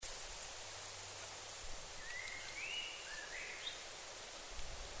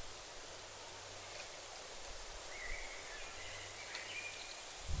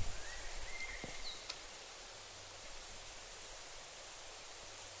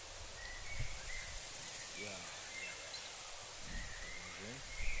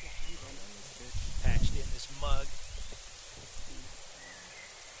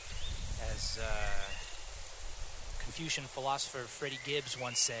Confucian philosopher Freddie Gibbs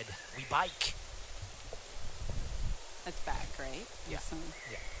once said, "We bike." That's back, right? Yeah. So,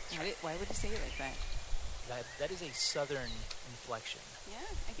 Yeah. why would you say it like that? That is a southern inflection. Yeah,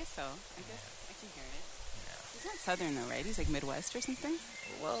 I guess so. I guess I can hear it. Yeah. He's not southern though, right? He's like Midwest or something?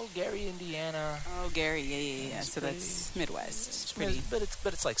 Well, Gary, Indiana. Oh, Gary, yeah. So that's Midwest. It's pretty. But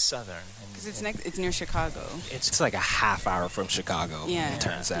it's like southern. Because it's near Chicago. It's like a half hour from Chicago. Yeah, it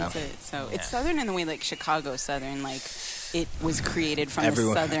turns out. that's it. So Yeah. it's southern in the way like Chicago's southern, like it was created from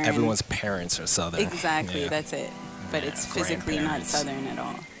the southern. Everyone's parents are southern. Exactly, Yeah. that's it. But it's physically not Grandparents. southern at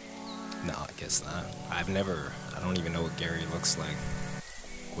all. No, I guess not. I don't even know what Gary looks like.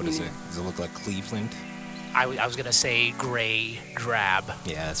 What is it? Does it look like Cleveland? I was gonna say gray, drab.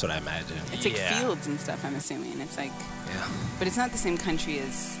 Yeah, that's what I imagine. It's like Yeah. fields and stuff, I'm assuming. It's like, Yeah. but it's not the same country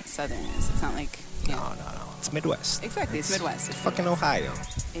as southern is. It's not like, yeah. No. It's Midwest. Exactly, it's Midwest. It's fucking Ohio.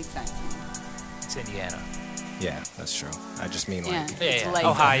 Exactly. It's Indiana. Yeah, that's true. I just mean like... Yeah. Yeah, It's yeah. like-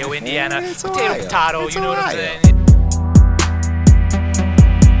 Ohio, Indiana, Yeah, it's potato, Ohio. potato. It's You know what I'm Ohio. saying?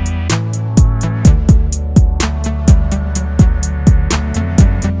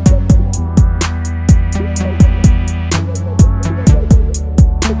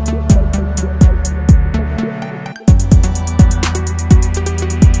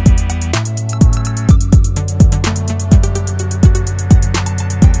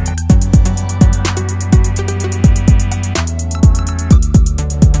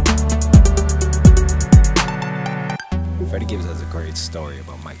 Freddie Gibbs has a great story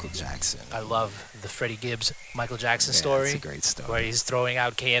about Michael Jackson. I love the Freddie Gibbs, Michael Jackson Yeah, story. it's a great story. Where he's throwing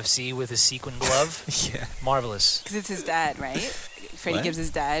out KFC with his sequin glove. Yeah. Marvelous. Because it's his dad, right? Freddie What? Gibbs'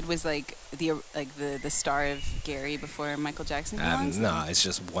 dad was like the star of Gary before Michael Jackson came on. No, it's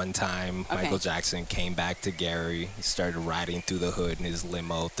just one time Okay. Michael Jackson came back to Gary. He started riding through the hood in his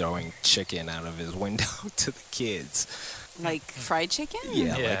limo, throwing chicken out of his window to the kids. Like fried chicken?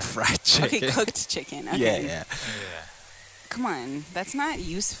 Yeah, Yeah. like fried chicken. Okay, cooked chicken. Okay. Yeah. Yeah. Come on, that's not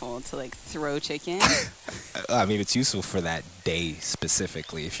useful to like throw chicken. I mean, it's useful for that day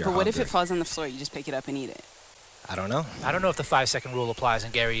specifically if you're But what if it hungry. falls on the floor? You just pick it up and eat it. I don't know. I don't know if the 5-second rule applies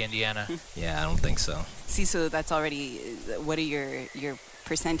in Gary, Indiana. Yeah, I don't think so. See, so that's already what are your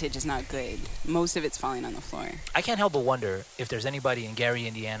percentage is not good. Most of it's falling on the floor. I can't help but wonder if there's anybody in Gary,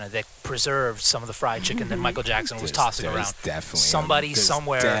 Indiana that preserved some of the fried chicken that Michael Jackson was tossing There's around. Definitely. Somebody There's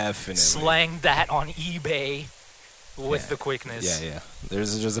somewhere definitely. slanged that on eBay with the quickness. Yeah.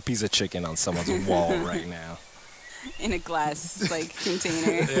 There's a piece of chicken on someone's wall right now. In a glass like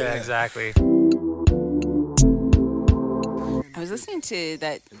container. Yeah, exactly. I was listening to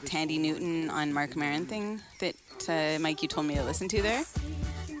that Tandy Newton on Mark Maron thing that Mike, you told me to listen to there.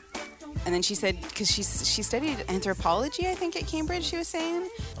 And then she said, because she studied anthropology, I think, at Cambridge, she was saying.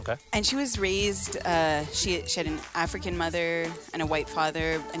 Okay. And she was raised, she had an African mother and a white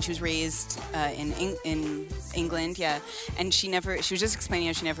father, and she was raised in England, yeah. And she was just explaining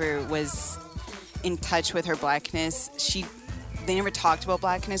how she never was in touch with her blackness. They never talked about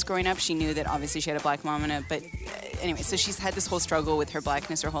blackness growing up. She knew that obviously she had a black mom but anyway, so she's had this whole struggle with her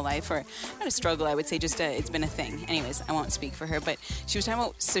blackness her whole life, or not a struggle, I would say just it's been a thing. Anyways, I won't speak for her, but she was talking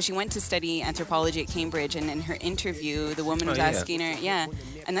about, so she went to study anthropology at Cambridge, and in her interview, the woman was asking her,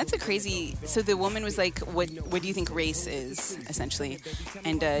 and that's a crazy, so the woman was like, what do you think race is, essentially?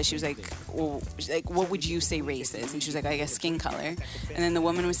 And she was like, well, what would you say race is? And she was like, I guess skin color. And then the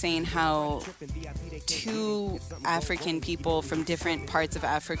woman was saying how two African people from different parts of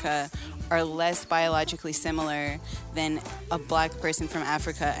Africa are less biologically similar than a black person from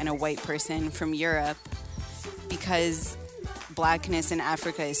Africa and a white person from Europe, because blackness in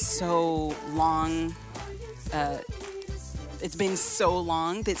Africa is so long. It's been so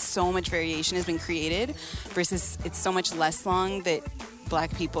long that so much variation has been created, versus it's so much less long that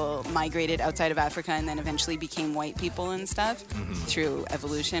black people migrated outside of Africa and then eventually became white people and stuff through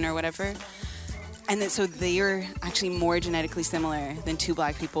evolution or whatever. And that, so they are actually more genetically similar than two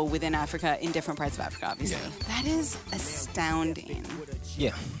black people within Africa in different parts of Africa, obviously. Yeah. That is astounding.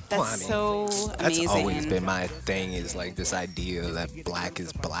 Yeah. That's so amazing. That's always been my thing, is like this idea that black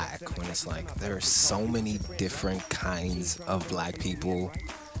is black, when it's like there are so many different kinds of black people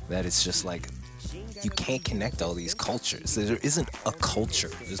that it's just like you can't connect all these cultures. There isn't a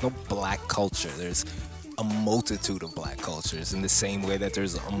culture. There's no black culture. There's a multitude of black cultures, in the same way that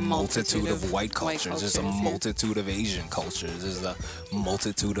there's a multitude of white cultures. There's a multitude of Asian cultures. There's a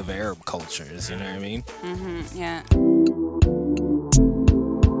multitude of Arab cultures. You know what I mean? Mm-hmm, yeah.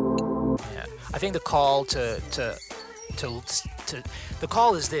 Yeah. I think the call to the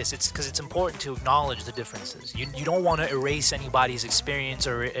call is this. It's because it's important to acknowledge the differences. You don't want to erase anybody's experience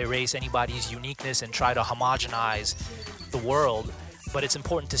or erase anybody's uniqueness and try to homogenize the world. But it's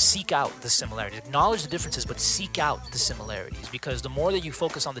important to seek out the similarities. Acknowledge the differences, but seek out the similarities. Because the more that you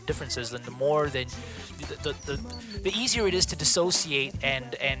focus on the differences, then the more then the easier it is to dissociate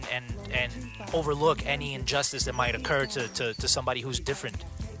and overlook any injustice that might occur to somebody who's different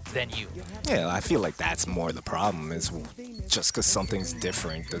than you. Yeah, I feel like that's more the problem. Is just because something's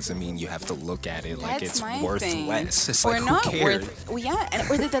different doesn't mean you have to look at it like That's it's my worth thing. less. It's Or like, not who cares? Well,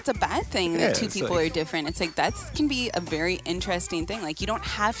 yeah, or that that's a bad thing that Yeah, two it's people like- are different. It's like that can be a very interesting thing. Like you don't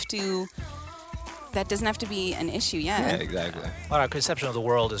have to. That doesn't have to be an issue. Yeah, Yeah. exactly. Well, our conception of the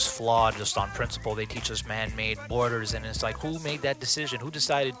world is flawed just on principle. They teach us man-made borders, and it's like, who made that decision? Who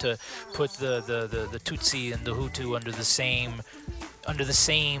decided to put the Tutsi and the Hutu under the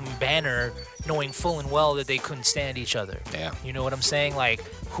same banner, knowing full and well that they couldn't stand each other? Yeah. You know what I'm saying? Like,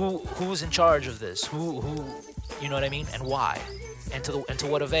 who's in charge of this? Who you know what I mean? And why? And to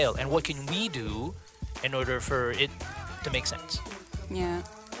what avail? And what can we do in order for it to make sense? Yeah.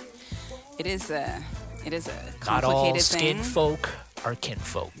 It is a Not all complicated skin thing. folk are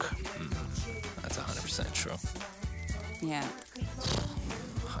kinfolk. That's 100% true. Yeah.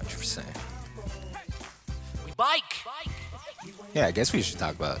 100%. We bike. Yeah, I guess we should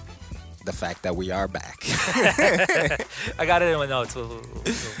talk about the fact that we are back. I got it in my notes. We'll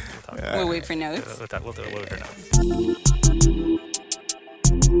talk. We'll wait for notes. We'll do it for notes.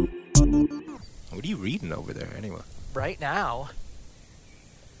 What are you reading over there, anyway? Right now,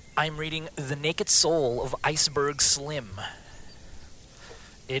 I'm reading The Naked Soul of Iceberg Slim.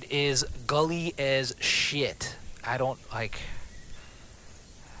 It is gully as shit. I don't like.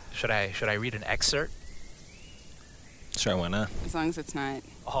 Should I read an excerpt? Sure, why not? As long as it's not.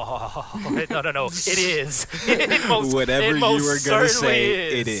 Oh no! It is. It most, Whatever it you most were gonna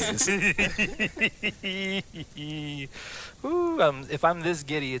say, certainly it is. Ooh, if I'm this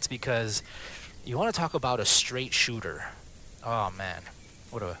giddy, it's because you want to talk about a straight shooter. Oh man,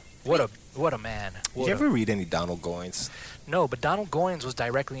 what a man! Did you ever read any Donald Goines? No, but Donald Goines was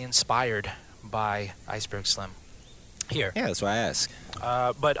directly inspired by Iceberg Slim. Here, Yeah, that's why I ask.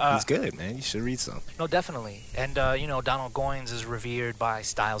 but He's good, man. You should read some. no, definitely. And, Donald Goines is revered by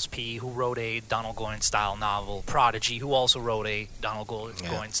Styles P., who wrote a Donald Goines-style novel. Prodigy, who also wrote a Donald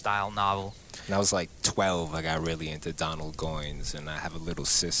Goines-style novel. When I was like 12, I got really into Donald Goines, and I have a little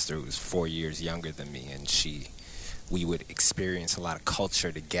sister who's 4 years younger than me, and we would experience a lot of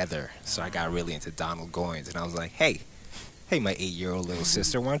culture together. So I got really into Donald Goines, and I was like, hey, my 8-year-old little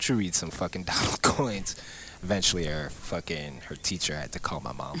sister, why don't you read some fucking Donald Goines? Eventually, her teacher had to call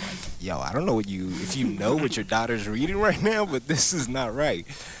my mom, like, yo, I don't know if you know what your daughter's reading right now, but this is not right.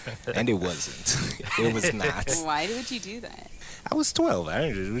 And it wasn't. It was not. Why would you do that? I was 12.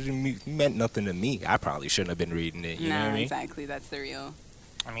 It meant nothing to me. I probably shouldn't have been reading it. You know what I mean? Exactly. That's the real.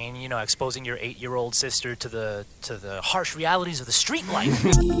 I mean, exposing your 8-year-old sister to the harsh realities of the street life.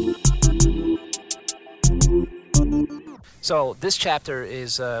 So this chapter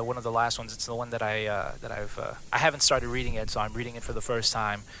is one of the last ones. It's the one that I haven't started reading it, so I'm reading it for the first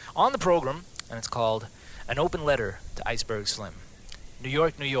time on the program, and it's called "An Open Letter to Iceberg Slim." New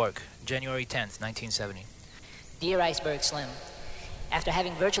York, New York, January 10th, 1970. Dear Iceberg Slim, after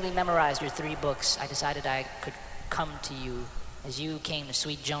having virtually memorized your 3 books, I decided I could come to you as you came to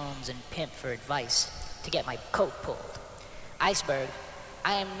Sweet Jones and Pimp for advice to get my coat pulled. Iceberg,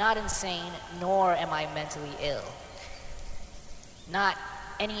 I am not insane, nor am I mentally ill. Not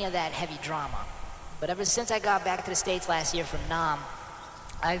any of that heavy drama. But ever since I got back to the States last year from Nam,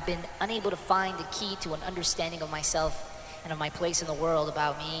 I've been unable to find the key to an understanding of myself and of my place in the world,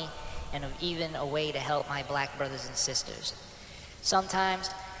 about me, and of even a way to help my black brothers and sisters. Sometimes,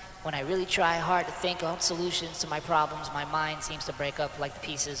 when I really try hard to think of solutions to my problems, my mind seems to break up like the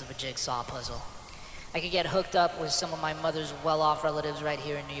pieces of a jigsaw puzzle. I could get hooked up with some of my mother's well-off relatives right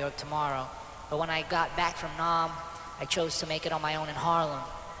here in New York tomorrow, but when I got back from Nam, I chose to make it on my own in Harlem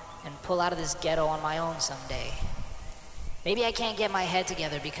and pull out of this ghetto on my own someday. Maybe I can't get my head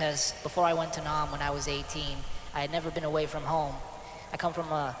together because before I went to Nam when I was 18, I had never been away from home. I come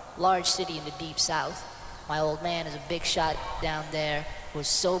from a large city in the deep south. My old man is a big shot down there who was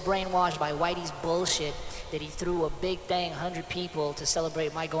so brainwashed by Whitey's bullshit that he threw a big thing, 100 people, to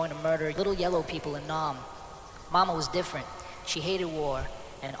celebrate my going to murder little yellow people in Nam. Mama was different. She hated war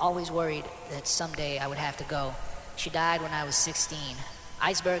and always worried that someday I would have to go. She died when I was 16.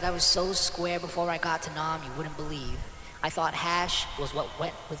 Iceberg, I was so square before I got to Nam you wouldn't believe. I thought hash was what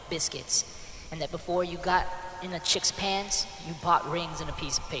went with biscuits, and that before you got in a chick's pants, you bought rings and a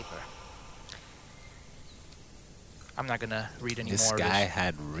piece of paper. I'm not gonna read any This more. guy of his.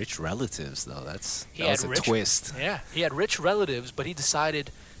 had rich relatives, though. That He was had a rich- twist. Yeah, he had rich relatives, but he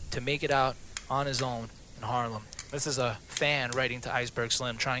decided to make it out on his own in Harlem. This is a fan writing to Iceberg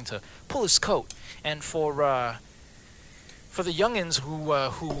Slim, trying to pull his coat. And for the youngins who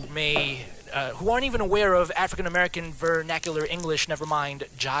aren't even aware of African American vernacular English, never mind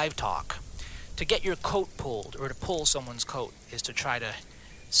jive talk, to get your coat pulled or to pull someone's coat is to try to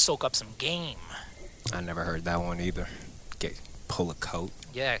soak up some game. I never heard that one either. Pull a coat.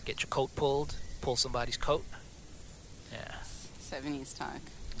 Yeah, get your coat pulled, pull somebody's coat. Yeah, 70s talk.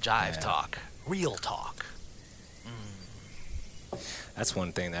 jive Yeah. talk, real talk. That's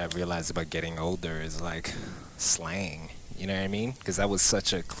one thing that I've realized about getting older is like slang. You know what I mean? Because that was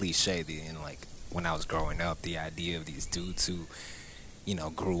such a cliche. Like when I was growing up, the idea of these dudes who,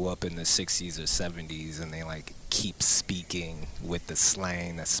 grew up in the 60s or 70s and they like keep speaking with the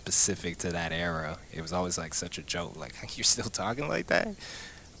slang that's specific to that era. It was always like such a joke. Like, you're still talking like that?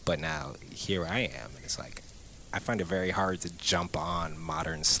 But now here I am, and it's like I find it very hard to jump on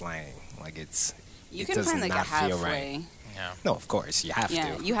modern slang. Like You it can does find like a not feel halfway. right. Yeah. No, of course you have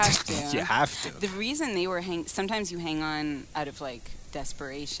Yeah, to. you have to. You have to. The reason they were sometimes you hang on out of like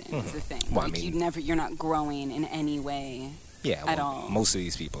desperation is the thing. Well, I Like mean- you're not growing in any way. Yeah, at well, all. most of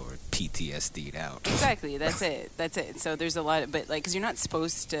these people are PTSD'd out. Exactly. That's it. So there's a lot of, but like, because you're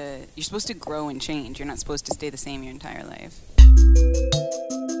supposed to grow and change. You're not supposed to stay the same your entire life.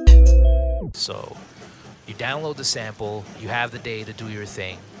 So you download the sample, you have the day to do your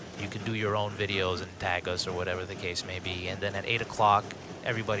thing. You can do your own videos and tag us or whatever the case may be. And then at 8 o'clock,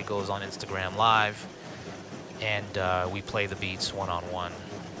 everybody goes on Instagram Live, and we play the beats one-on-one.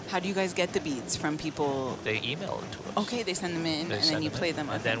 How do you guys get the beats from people? They email it to us. Okay, they send them in, They and send then you them play in, them.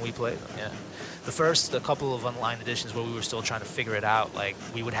 and then we play them. Yeah, a couple of online editions where we were still trying to figure it out. Like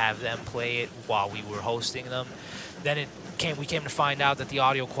we would have them play it while we were hosting them. Then we came to find out that the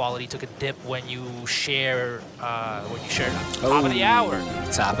audio quality took a dip when you share top of the hour.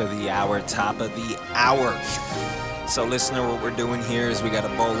 Top of the hour, top of the hour. So, listener, what we're doing here is we got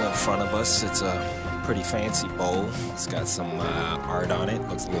a bowl in front of us. It's a pretty fancy bowl. It's got some art on it.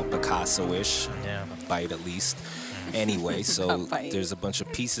 Looks a little Picasso-ish. Yeah. A bite at least. Anyway, so A bite. there's a bunch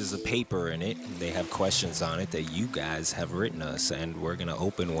of pieces of paper in it. They have questions on it that you guys have written us, and we're going to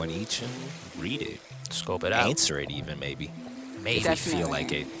open one each and read it. Scope it out. Answer it even, maybe. Maybe. If we feel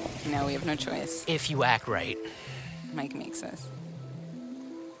like it. No, we have no choice. If you act right. Mike makes us.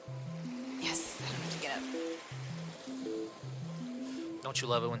 Yes, I don't have to get Don't you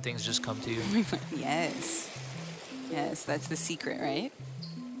love it when things just come to you? up. Yes. Yes, that's the secret, right?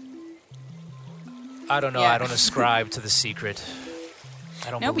 I don't know. Yeah. I don't ascribe to the secret.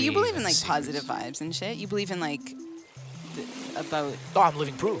 I don't No, but you believe in in like secrets. positive vibes and shit. You believe in like about Oh, I'm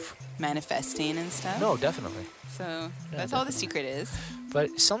living proof. manifesting and stuff. No, definitely. So that's all the secret is.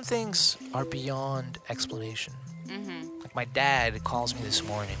 But some things are beyond explanation. Like my dad calls me this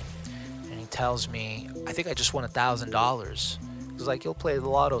morning, and he tells me, "I think I just won $1,000." He's like, "He'll play the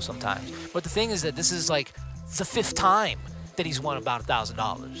lotto sometimes." But the thing is that this is like the 5th time that he's won about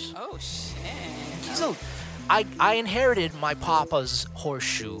 $1,000. Oh shit. So, I inherited my papa's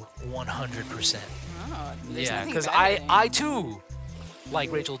horseshoe 100%. Oh, there's Yeah, nothing because better. I too, like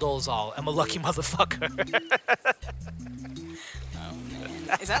Rachel Dolezal, am a lucky motherfucker. Oh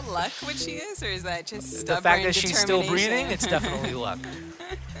man. Is that luck what she is, or is that just stubborn The fact that she's still determination? breathing, it's definitely luck.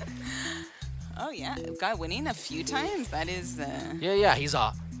 Oh yeah, God, winning a few times. That is. Yeah, he's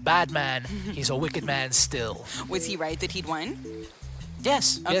a bad man. He's a wicked man still. Was he right that he'd won?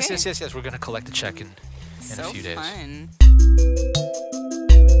 Yes, Okay. yes. We're gonna collect a check in So a few days. fun.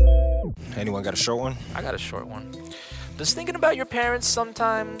 Anyone got a short one? I got a short one. Does thinking about your parents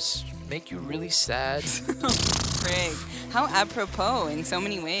sometimes make you really sad? Frig. How apropos in so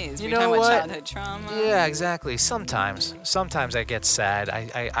many ways. You We're know talking what? about childhood trauma. Yeah, exactly. Sometimes I get sad.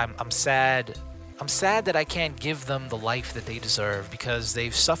 I'm sad. I'm sad that I can't give them the life that they deserve because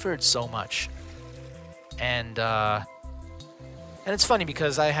they've suffered so much. And it's funny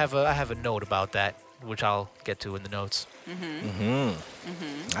because I have a note about that, which I'll get to in the notes.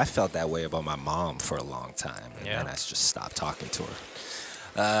 I felt that way about my mom for a long time, and Yeah. then I just stopped talking to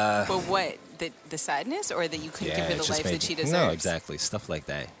her. But what? The sadness, or that you couldn't give her it the just life made that she me- deserves? No, exactly, stuff like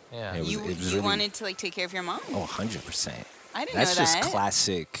that. Yeah. It was, You it was you really, wanted to like take care of your mom? Oh, 100%. I didn't That's know just that.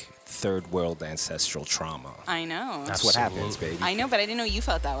 classic third world ancestral trauma. I know. That's what happens, Absolutely. baby. I know, but I didn't know you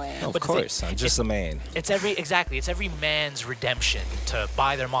felt that way. Of But the thing- course, I'm just a man. It's every man's redemption to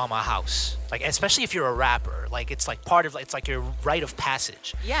buy their mama a house. Like especially if you're a rapper, like it's like part of it's like your rite of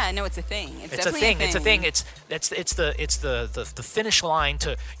passage. Yeah, no, it's a thing. It's It's a definitely thing. It's a thing. It's the finish line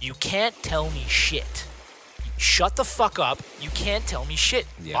to you can't tell me shit. shut the fuck up. You can't tell me shit.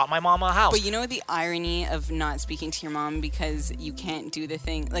 Yeah. Bought my mama a house. But you know the irony of not speaking to your mom because you can't do the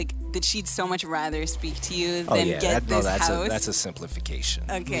thing, like that she'd so much rather speak to you than get this house. That's a simplification.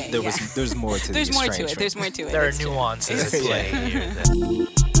 Okay, There's more to There's the more to estrangement. it. There's more to it. there are That's true. nuances at play here.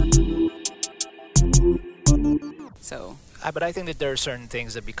 So But I think that there are certain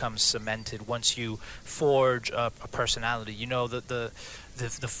things that become cemented once you forge a personality. You know, the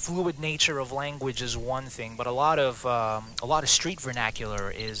fluid nature of language is one thing, but a lot of street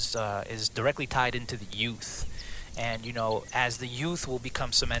vernacular is directly tied into the youth. And you know, as the youth will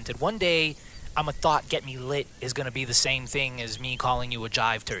become cemented, one day I'm a thought get me lit is gonna be the same thing as me calling you a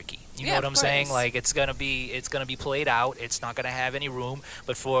jive turkey. You know Yeah, what of I'm saying? course. Like it's gonna be played out. It's not gonna have any room.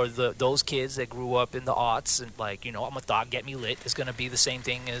 But for those kids that grew up in the aughts and like, you know, I'm a thought get me lit is gonna be the same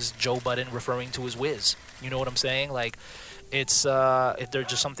thing as Joe Budden referring to his whiz. You know what I'm saying? Like it's they're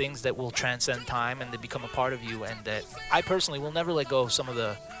just some things that will transcend time and they become a part of you, and that I personally will never let go of some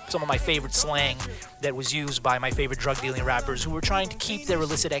of my favorite slang that was used by my favorite drug dealing rappers who were trying to keep their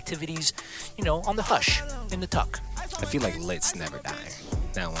illicit activities, you know, on the hush, in the tuck. I feel like lit's never dying.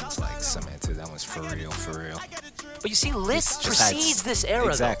 That one's like cemented. That one's for real, for real. But you see, lit Just precedes this era,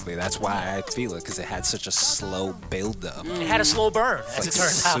 Exactly. That's why I feel it, because it had such a slow build-up. though. It had a slow burn, as it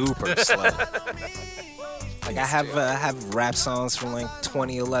turns out. Super slow. Like I have rap songs from like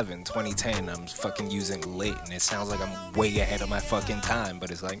 2011, 2010. I'm fucking using lit, and it sounds like I'm way ahead of my fucking time.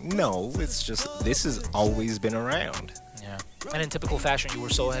 But it's like, no, it's just this has always been around. Yeah. And in typical fashion, you were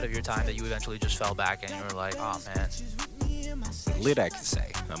so ahead of your time that you eventually just fell back and you were like, oh man. Lit, I can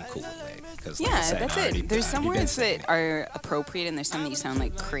say I'm cool with lit. 'Cause like I yeah, said, that's I already- it. There's I some already been words saying that it. are appropriate, and there's some that you sound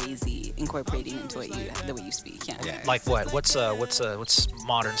like crazy incorporating into the way you speak. Yeah. Yeah. Like what? What's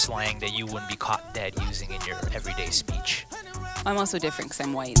modern slang that you wouldn't be caught dead using in your everyday speech? I'm also different because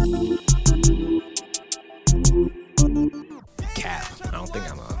I'm white. Cap. I don't think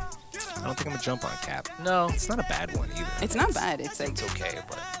I'm gonna jump on cap. No, It's not a bad one either. It's not bad. It's like it's okay,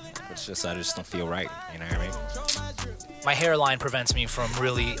 but It's just I just don't feel right. You know what I mean? my hairline prevents me from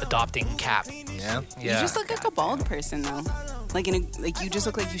really adopting cap. Yeah. Yeah. you just look like a bald person though. Like you just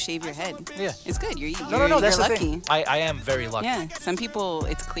look like you shave your head. Yeah. It's good. You're No, that's you're the lucky. thing. I am very lucky. Yeah. Some people,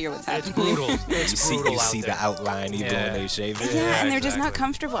 it's clear what's It's happening. brutal. It's You see, brutal you out see there. the outline even Yeah. when they shave it. Yeah, and they're just not exactly.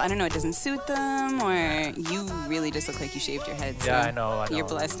 comfortable. I don't know. It doesn't suit them, or you really just look like you shaved your head. So Yeah, I know. You're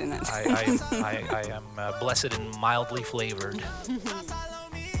blessed in that. I am blessed and mildly flavored.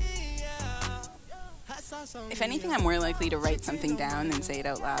 If anything, I'm more likely to write something down than say it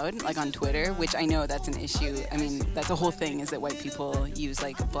out loud, like on Twitter, which I know that's an issue. I mean, that's a whole thing, is that white people use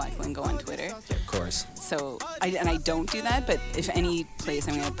like black lingo on Twitter. Of course. So, I don't do that, but if any place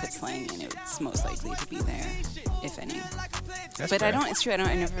I'm going to put slang in, it's most likely to be there, if any. That's But fair. it's true, I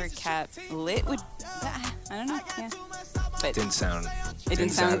never cap lit would, I don't know, yeah. But Didn't sound. It didn't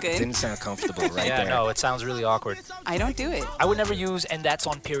sound good? Didn't sound comfortable right Yeah, there. no, it sounds really awkward. I don't do it. I would never use "and that's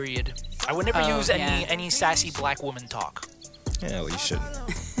on period." I would never Oh, use yeah. any sassy black woman talk. Yeah, well, you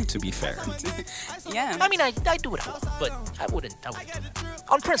shouldn't. To be fair. Yeah. I mean, I do what I want, but I wouldn't do that.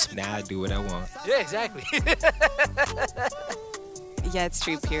 On principle. Now I do what I want. Yeah, exactly. Yeah, it's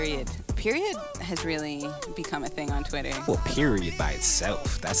true, period. Period has really become a thing on Twitter. Well, period by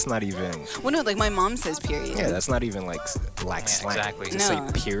itself. That's not even. Well, no, like my mom says period. Yeah, that's not even like black Yeah, slang. exactly. Just No.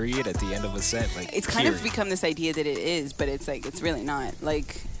 say period at the end of a sentence. Like, It's kind of period. become this idea that it is, but it's like it's really not.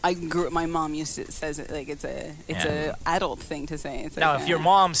 Like my mom used to says it like it's a Yeah. adult thing to say. It's Now, like, if your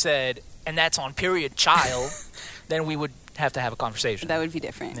mom said, "and that's on period, child," then we would have to have a conversation. that would be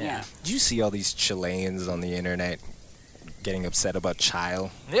different. Yeah. Yeah. Do you see all these Chileans on the internet getting upset about child?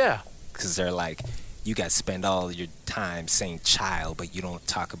 Yeah. Because they're like, you guys spend all your time saying child, but you don't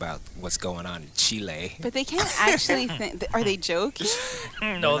talk about what's going on in Chile. But they can't actually think. Are they joking?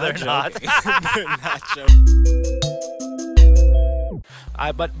 No, they're not. They're not joking.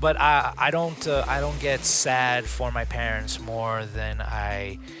 I don't get sad for my parents more than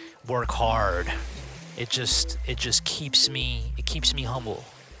I work hard. It just keeps me humble.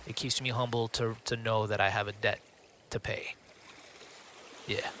 It keeps me humble to know that I have a debt to pay.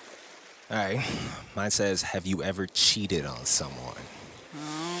 Yeah. All right. Mine says, have you ever cheated on someone?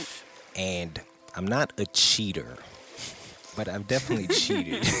 And I'm not a cheater, but I've definitely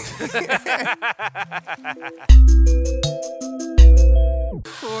cheated.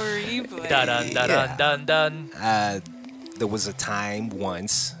 Horrible. Dun dun dun Yeah. dun dun. There was a time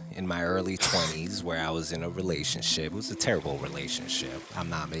once in my early 20s where I was in a relationship. It was a terrible relationship. I'm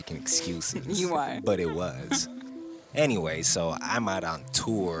not making excuses. You are. But it was. Anyway, so I'm out on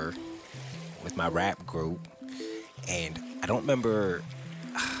tour with my rap group, and I don't remember.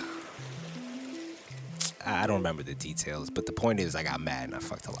 I don't remember the details, but the point is I got mad and I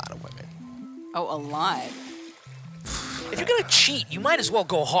fucked a lot of women. Oh, a lot. If you're gonna cheat, you might as well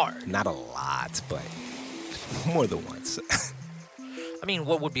go hard. Not a lot, but more than once. I mean,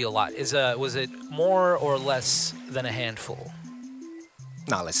 what would be a lot? Was it more or less than a handful?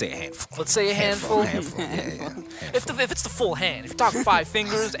 No, let's say a handful. Let's say a handful. Handful. Yeah. If it's the full hand, if you're talking 5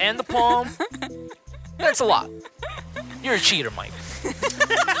 fingers and the palm, that's a lot. You're a cheater, Mike.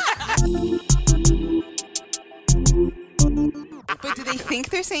 But do they think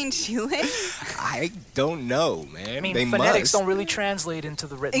they're saying Chile? I don't know, man. I mean, they phonetics must. don't really translate into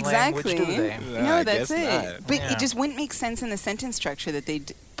the written Exactly. language, do they? No, I that's guess it. not. But Yeah. it just wouldn't make sense in the sentence structure that they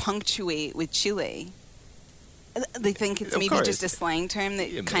punctuate with Chile. They think it's Of maybe course. just a slang term that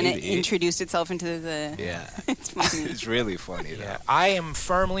Yeah, kind of maybe. introduced itself into the. Yeah. It's funny. It's really funny, though. Yeah, I am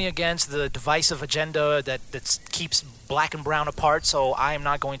firmly against the divisive agenda that keeps black and brown apart, so I am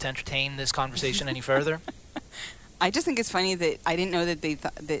not going to entertain this conversation any further. I just think it's funny that I didn't know that they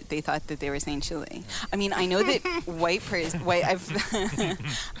thought that they were saying Chile. I mean, I know that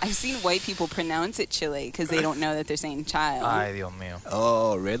I've seen white people pronounce it Chile because they don't know that they're saying child. Ay, Dios mío.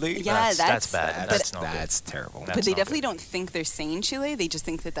 Oh, really? Yeah, that's bad. That's no good. That's terrible. That's But they not definitely good. don't think they're saying Chile. They just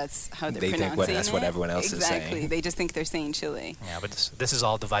think that that's how they're They think pronouncing that's it. what everyone else is saying. Exactly. They just think they're saying Chile. Yeah, but this is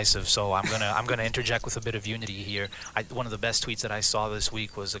all divisive, so I'm gonna interject with a bit of unity here. One of the best tweets that I saw this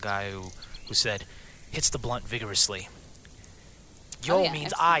week was a guy who said, "Hits the blunt vigorously." Yo Oh, yeah,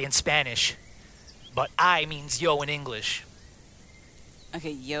 means I've I in Spanish, but I means yo in English.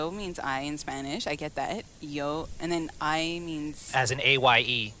 Okay, yo means I in Spanish. I get that. Yo, and then I means. As in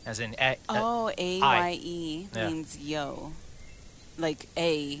AYE, as in Oh, AYE Yeah. means yo. Like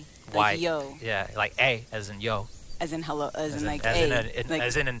A, like Y. yo. Yeah, like A as in yo. As in hello, as in like as A. in like,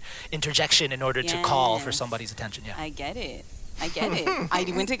 as in an interjection in order to call for Yes. somebody's attention. Yeah. I get it. I get it. I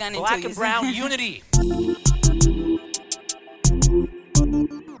went to gun Black until and you brown unity.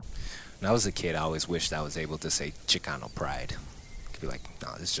 When I was a kid, I always wished I was able to say Chicano pride. Could be like, no,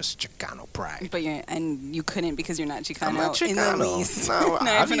 it's just Chicano pride. But you couldn't because you're not Chicano, I'm not in the Chicano. least. No, I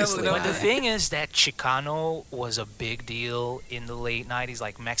haven't obviously looked But up the not. thing is that Chicano was a big deal in the late 90s,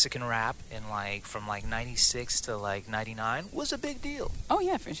 like Mexican rap in from 96 to 99 was a big deal. Oh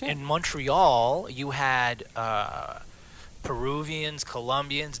yeah, for sure. In Montreal, you had Peruvians,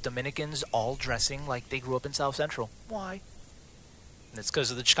 Colombians, Dominicans all dressing like they grew up in South Central. Why? And it's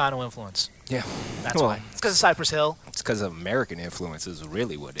because of the Chicano influence. Yeah. That's Well, why. It's because of Cypress Hill. It's because of American influence is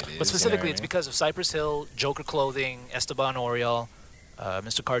really what it is. But specifically, it's you know because of Cypress Hill, Joker Clothing, Esteban Oriol,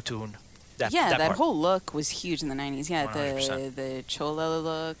 Mr. Cartoon. That part. whole look was huge in the 90s. Yeah, 100%. the chola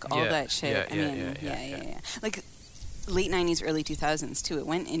look, all Yeah, that shit. yeah, I mean, like late 90s, early 2000s too. It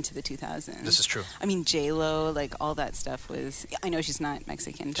went into the 2000s. This is true. I mean, J-Lo, like all that stuff was. I know she's not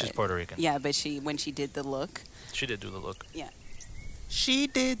Mexican. She's but, Puerto Rican. Yeah, but when she did the look, She did do the look. yeah. She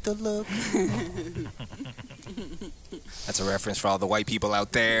did the look. That's a reference for all the white people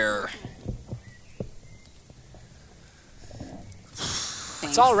out there.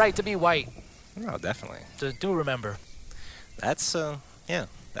 It's all right to be white. No, definitely. Do remember. That's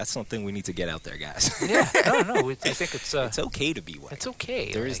that's something we need to get out there, guys. Yeah. No. I think it's It's okay to be white. it's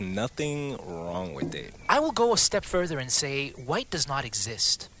okay. There is Like, nothing wrong with it. I will go a step further and say white does not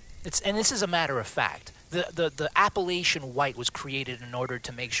exist. And this is a matter of fact. The appellation white was created in order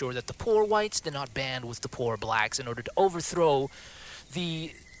to make sure that the poor whites did not band with the poor blacks in order to overthrow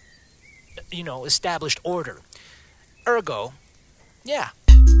the established order. Ergo, yeah.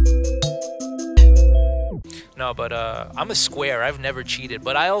 No, but I'm a square. I've never cheated,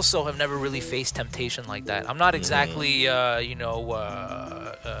 but I also have never really faced temptation like that. I'm not exactly, the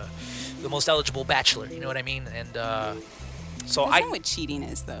most eligible bachelor. You know what I mean? And so That's not what cheating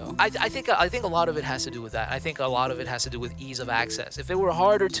is, though. I think a lot of it has to do with that. I think a lot of it has to do with ease of access. If it were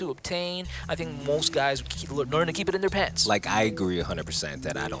harder to obtain, I think most guys would learn to keep it in their pants. Like, I agree 100%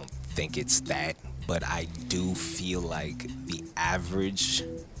 that I don't think it's that, but I do feel like the average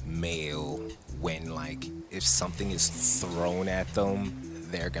male, when, like, if something is thrown at them,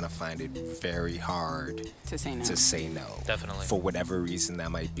 they're gonna find it very hard To say no. to say no. Definitely. For whatever reason that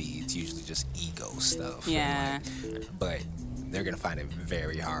might be. It's usually just ego stuff. and, Yeah. but they're gonna find it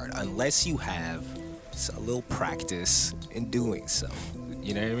very hard unless you have a little practice in doing so.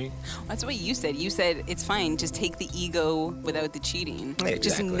 You know what I mean? That's what you said. You said it's fine. Just take the ego without the cheating. Yeah,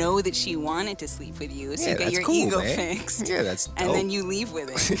 Just exactly. know that she wanted to sleep with you, so Yeah, you get that's your cool, ego man. fixed. Yeah, that's dope. And then you leave with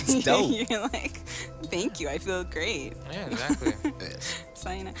it. It's dope. You're like, thank you. I feel great. Yeah, exactly.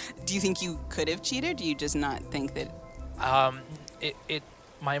 Sign up. Do you think you could have cheated? Or do you just not think that?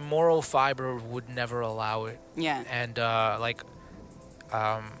 My moral fiber would never allow it. Yeah. And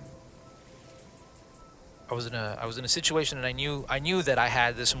I was in a situation, and I knew that I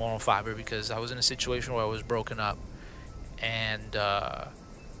had this moral fiber because I was in a situation where I was broken up, and I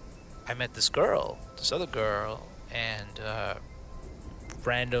met this other girl, and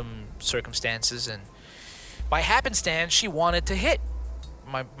random circumstances, and by happenstance, she wanted to hit.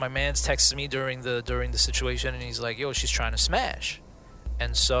 My man's texted me during the situation, and he's like, "Yo, she's trying to smash,"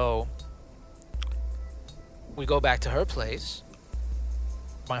 and so we go back to her place.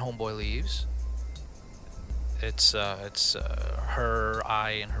 My homeboy leaves. It's her,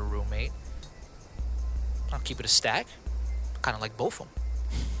 I, and her roommate. I'll keep it a stack, kind of like both of them.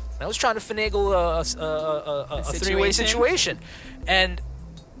 And I was trying to finagle a three-way situation,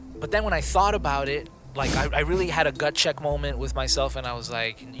 but then when I thought about it, like I really had a gut check moment with myself, and I was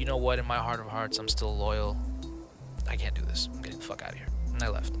like, you know what? In my heart of hearts, I'm still loyal. I can't do this. I'm getting the fuck out of here, and I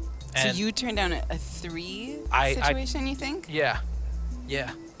left. And so you turned down a three situation, you think? Yeah.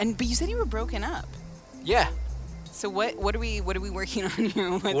 But you said you were broken up. Yeah. So what are we working on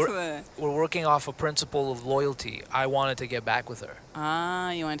here? We're working off a principle of loyalty. I wanted to get back with her.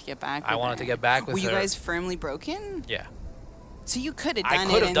 You wanted to get back with her. I wanted to get back with her. Were you guys firmly broken? Yeah. So you could have done it.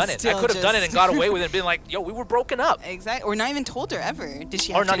 I could have done it. I could have done it and got away with it and been like, yo, we were broken up. Exactly. Or not even told her ever. Did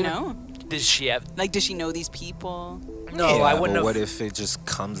she have to know? Did she have? Like, does she know these people? No, yeah, I wouldn't but have. What if it just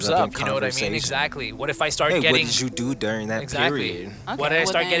comes up in You know what I mean? Exactly. What if I start getting? What did you do during that period? Okay, what if I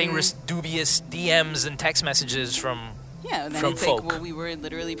start getting then... dubious DMs and text messages from? Yeah, then from it's folk. like, well, we were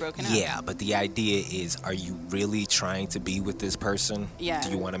literally broken up. Yeah, but the idea is, are you really trying to be with this person? Yeah.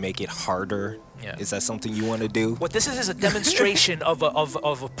 Do you want to make it harder? Yeah. Is that something you want to do? What this is a demonstration of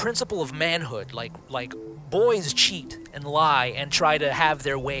a principle of manhood. Like boys cheat and lie and try to have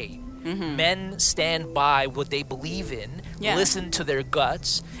their way. Mm-hmm. Men stand by what they believe in, listen to their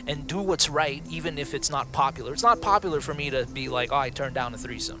guts, and do what's right, even if it's not popular. It's not popular for me to be like, oh, I turned down a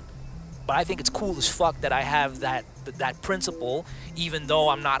threesome. But I think it's cool as fuck that I have that principle, even though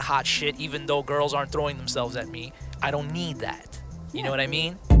I'm not hot shit, even though girls aren't throwing themselves at me. I don't need that. You know what I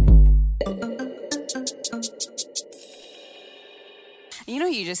mean? You know,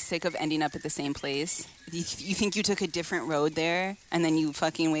 you're just sick of ending up at the same place. You think you took a different road there, and then you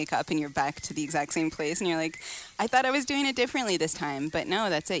fucking wake up and you're back to the exact same place, and you're like, I thought I was doing it differently this time. But no,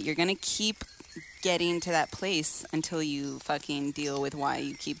 that's it. You're going to keep getting to that place until you fucking deal with why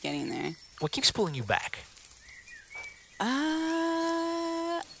you keep getting there. What keeps pulling you back?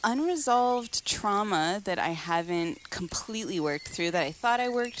 Unresolved trauma that I haven't completely worked through, that I thought I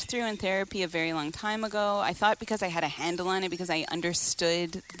worked through in therapy a very long time ago. I thought because I had a handle on it, because I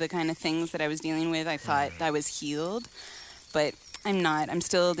understood the kind of things that I was dealing with, I thought I was healed. But I'm not. I'm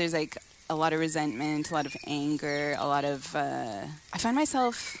still, there's like a lot of resentment, a lot of anger, a lot of, I find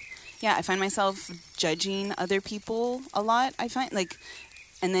myself judging other people a lot. I find like,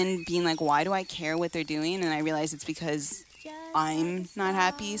 and then being like, why do I care what they're doing? And I realize it's because I'm not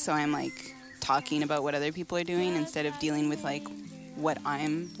happy, so I'm like talking about what other people are doing instead of dealing with like what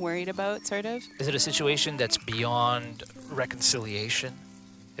I'm worried about, sort of. Is it a situation that's beyond reconciliation?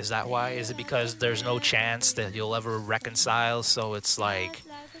 Is that why? Is it because there's no chance that you'll ever reconcile, so it's like...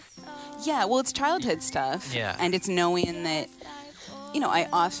 Yeah, well, it's childhood stuff. Yeah. And it's knowing that, you know,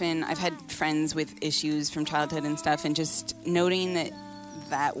 I've had friends with issues from childhood and stuff, and just noting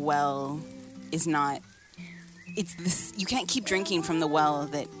that well is not... It's this. You can't keep drinking from the well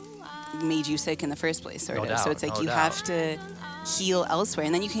that made you sick in the first place, sort of. Doubt, so it's like have to heal elsewhere,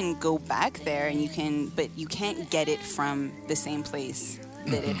 and then you can go back there, and but you can't get it from the same place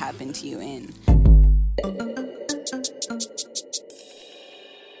that it happened to you in.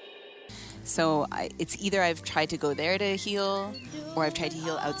 So it's either I've tried to go there to heal, or I've tried to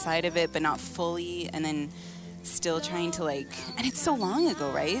heal outside of it, but not fully, and then still trying to and it's so long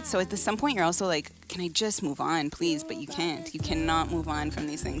ago, right? So at some point you're also like, can I just move on, please? But you can't. You cannot move on from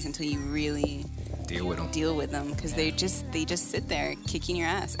these things until you really deal with them, because they just sit there kicking your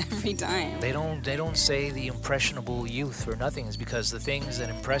ass every time. They don't say the impressionable youth for nothing. Is because the things that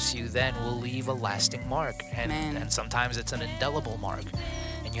impress you then will leave a lasting mark, and sometimes it's an indelible mark,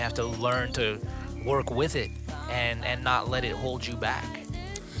 and you have to learn to work with it and not let it hold you back.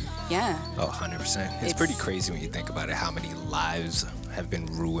 Yeah. Oh, 100%. It's pretty crazy when you think about it, how many lives have been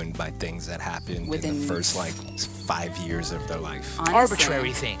ruined by things that happened within the first 5 years of their life. Honestly.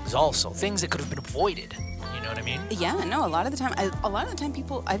 Arbitrary things also. Things that could have been avoided. You know what I mean? Yeah, no, a lot of the time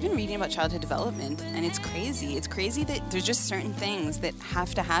people, I've been reading about childhood development, and it's crazy. It's crazy that there's just certain things that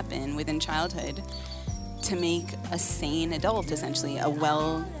have to happen within childhood to make a sane adult, essentially, a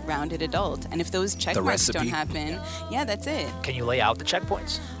well-rounded adult. And if those check marks don't happen, yeah, that's it. Can you lay out the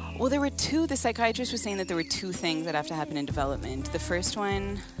checkpoints? Well, there were two. The psychiatrist was saying that there were two things that have to happen in development. The first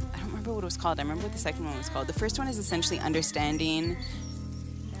one, I don't remember what it was called. I remember what the second one was called. The first one is essentially understanding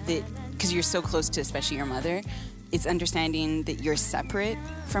that, because you're so close to especially your mother, it's understanding that you're separate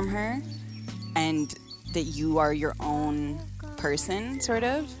from her and that you are your own person, sort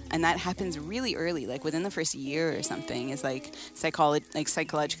of. And that happens really early, like within the first year or something, is like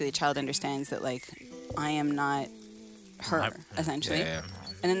psychologically the child understands that, like, I am not her, essentially. Yeah.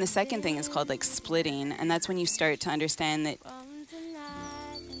 And then the second thing is called like splitting, and that's when you start to understand that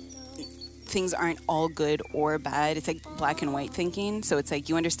things aren't all good or bad. It's like black and white thinking. So it's like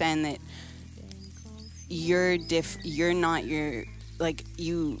you understand that you're not your, like,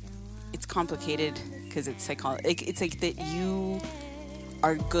 you, it's complicated because it's it's like that you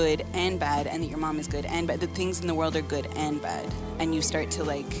are good and bad, and that your mom is good and bad. The things in the world are good and bad, and you start to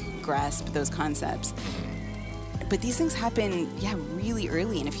like grasp those concepts. But these things happen, really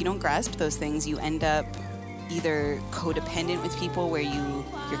early. And if you don't grasp those things, you end up either codependent with people where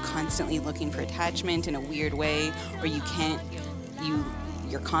you're constantly looking for attachment in a weird way, or your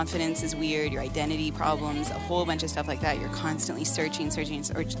confidence is weird, your identity problems, a whole bunch of stuff like that. You're constantly searching,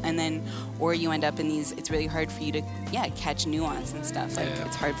 or you end up in these, it's really hard for you to, catch nuance and stuff. Like,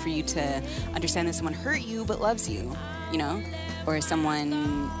 it's hard for you to understand that someone hurt you but loves you, or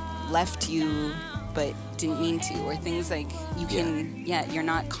someone left you but didn't mean to, or things like you can, you're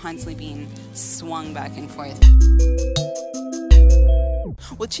not constantly being swung back and forth.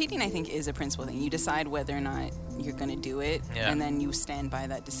 Well, cheating, I think, is a principal thing. You decide whether or not you're going to do it, and then you stand by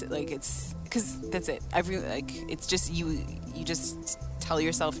that decision. Like, it's, because that's it. It's just, you just tell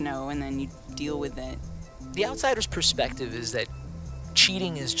yourself no, and then you deal with it. The outsider's perspective is that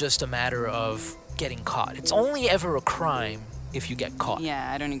cheating is just a matter of getting caught. It's only ever a crime if you get caught. Yeah,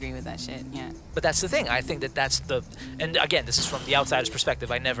 I don't agree with that shit, But that's the thing. I think that's and again, this is from the outsider's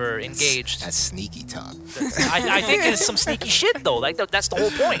perspective. I never engaged. That's sneaky talk. I think it's some sneaky shit, though. Like, that's the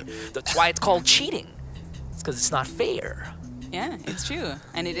whole point. That's why it's called cheating. It's because it's not fair. Yeah, it's true.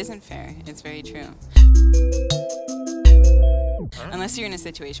 And it isn't fair. It's very true. Unless you're in a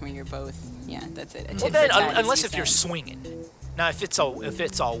situation where you're both, that's it. Well, then, unless if you're swinging. Now, if it's a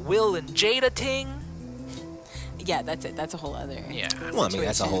Will and Jada ting, yeah, that's it. That's a whole other. Yeah. Well, I mean,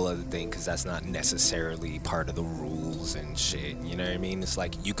 that's a whole other thing, because that's not necessarily part of the rules and shit. You know what I mean? It's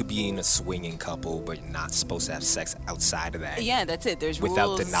like you could be in a swinging couple, but you're not supposed to have sex outside of that. Yeah, that's it. There's without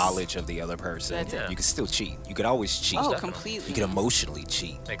rules. the knowledge of the other person. That's it. You can still cheat. You could always cheat. Oh, completely. You can emotionally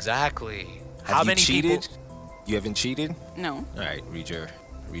cheat. Exactly. Have you many cheated? people? You haven't cheated? No. All right, read your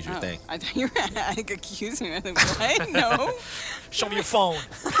thing. I thought you were like accusing me of what? No. Show me your phone.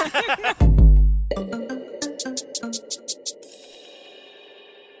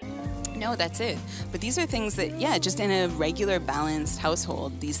 No, that's it. But these are things that, just in a regular balanced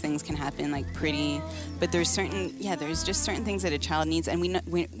household, these things can happen like pretty. But there's just certain things that a child needs, and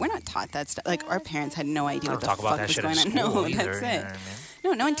we're not taught that stuff. Like, our parents had no idea what the fuck was going on. No, that's it.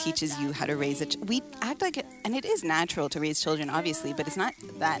 No one teaches you how to raise we act like it, and it is natural to raise children, obviously, but it's not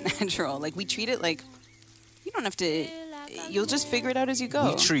that natural. Like, we treat it like you don't have to. You'll just figure it out as you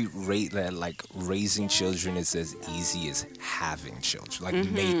go. We treat raising children is as easy as having children,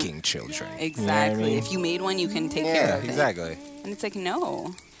 like making children. Exactly. You know what I mean? If you made one, you can take care of it. Yeah, exactly. And it's like,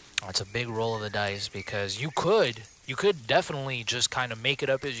 no. It's a big roll of the dice, because you could definitely just kind of make it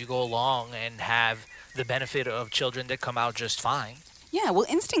up as you go along and have the benefit of children that come out just fine. Yeah, well,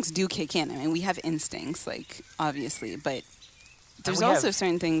 instincts do kick in. I mean, we have instincts, like, obviously, but there's also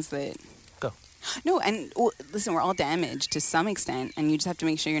certain things that... Go. No, and listen, we're all damaged to some extent, and you just have to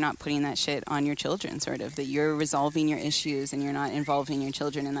make sure you're not putting that shit on your children, sort of, that you're resolving your issues and you're not involving your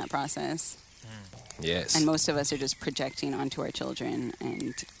children in that process. Yes. And most of us are just projecting onto our children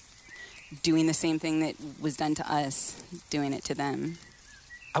and doing the same thing that was done to us, doing it to them.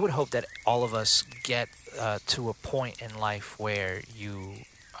 I would hope that all of us get to a point in life where you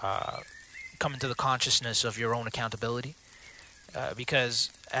come into the consciousness of your own accountability, because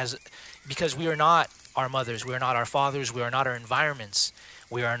we are not our mothers, we are not our fathers, we are not our environments,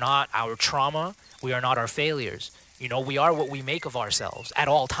 we are not our trauma, we are not our failures. We are what we make of ourselves at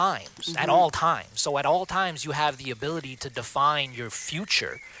all times. At all times. So at all times, you have the ability to define your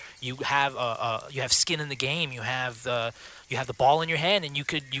future. You have skin in the game. You have the ball in your hand, and you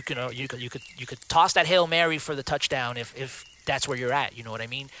could toss that Hail Mary for the touchdown if that's where you're at. You know what I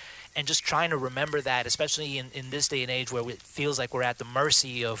mean? And just trying to remember that, especially in this day and age where it feels like we're at the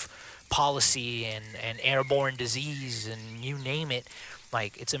mercy of policy and airborne disease and you name it.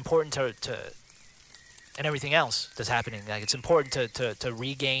 Like, it's important to and everything else that's happening. Like, it's important to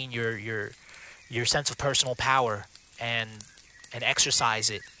regain your sense of personal power and exercise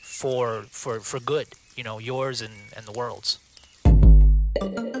it for good, yours and the world's.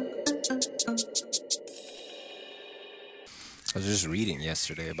 I was just reading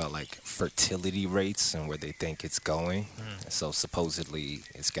yesterday about like fertility rates and where they think it's going. So supposedly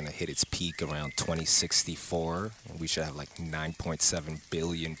it's going to hit its peak around 2064. We should have like 9.7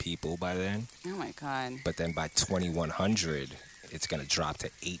 billion people by then. Oh my God. But then by 2100, it's going to drop to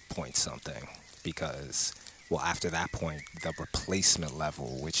 8 point something because, well, after that point, the replacement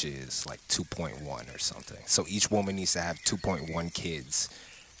level, which is like 2.1 or something. So each woman needs to have 2.1 kids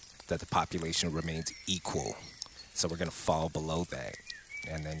that the population remains equal. So we're going to fall below that.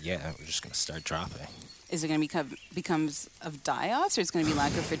 And then, yeah, we're just going to start dropping. Is it going to becomes of die-offs, or it's going to be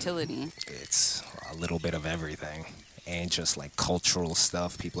lack of fertility? It's a little bit of everything. And just like cultural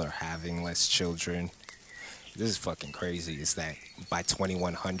stuff. People are having less children. This is fucking crazy. Is that by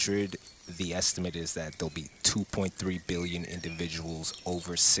 2100, the estimate is that there'll be 2.3 billion individuals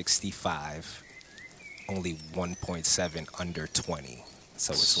over 65, only 1.7 under 20.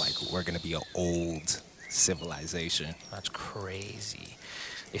 So it's like we're going to be an old civilization. That's crazy.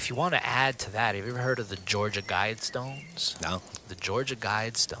 If you want to add to that, have you ever heard of the Georgia Guidestones? No? The Georgia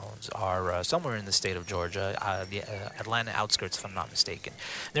Guidestones are somewhere in the state of Georgia, the Atlanta outskirts, if I'm not mistaken.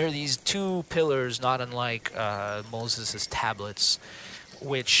 There are these two pillars, not unlike Moses' tablets,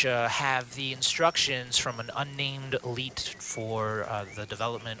 which have the instructions from an unnamed elite for the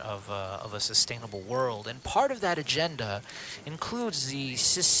development of a sustainable world. And part of that agenda includes the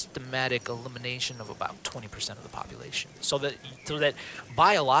systematic elimination of about 20% of the population. So that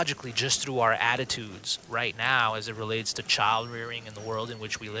biologically, just through our attitudes right now as it relates to child rearing in the world in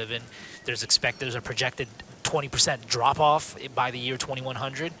which we live in, there's a projected 20% drop-off by the year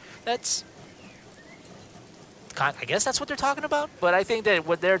 2100. I guess that's what they're talking about, but I think that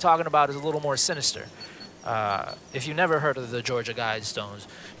what they're talking about is a little more sinister. If you've never heard of the Georgia Guidestones,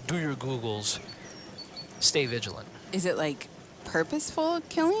 do your Googles, stay vigilant. Is it like purposeful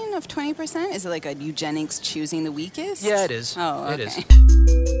killing of 20%? Is it like a eugenics choosing the weakest? Yeah, it is. Oh, okay. It is.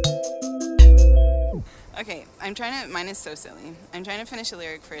 Okay, mine is so silly. I'm trying to finish a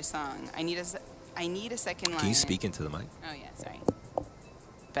lyric for a song. I need a second line. Can you speak into the mic? Oh, yeah, sorry.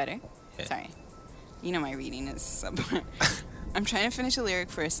 Better? Yeah. Sorry. You know my reading is subpar. I'm trying to finish a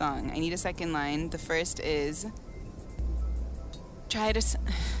lyric for a song. I need a second line. The first is, try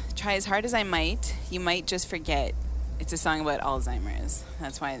as hard as I might, you might just forget. It's a song about Alzheimer's.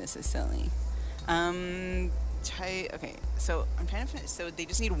 That's why this is silly. Okay, so I'm trying to finish. So they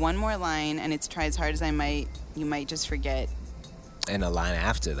just need one more line, and it's try as hard as I might, you might just forget. And a line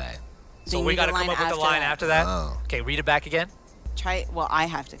after that. So we got to come up with a line after that? Oh. Okay, read it back again. I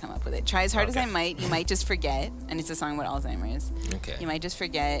have to come up with it. Try as hard as I might, you might just forget. And it's a song about Alzheimer's. Okay. You might just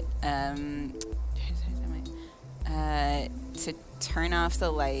forget to turn off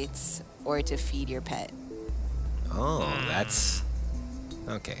the lights or to feed your pet. Oh, that's...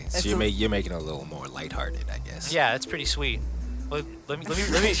 Okay, so you're making it a little more lighthearted, I guess. Yeah, that's pretty sweet. Let me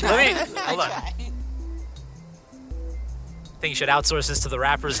hold on. I think you should outsource this to the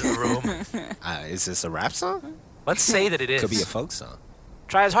rappers in the room. Is this a rap song? Let's say that it is. Could be a folk song.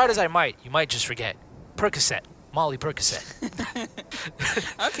 Try as hard as I might, you might just forget. Percocet. Molly Percocet.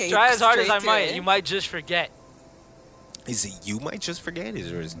 Okay. Try as hard as I might, you might just forget. Is it you might just forget?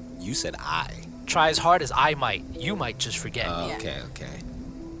 Or is you said I? Try as hard as I might, you might just forget. Okay.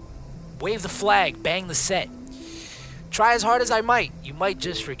 Wave the flag, bang the set. Try as hard as I might, you might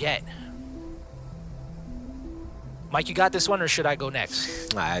just forget. Mike, you got this one, or should I go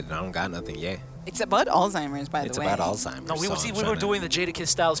next? I don't got nothing yet. It's about Alzheimer's, by the way. It's about Alzheimer's. No, we were doing the Jadakiss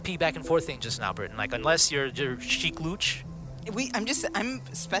Styles P back and forth thing just now, Britton. Like, unless you're chic looch. I'm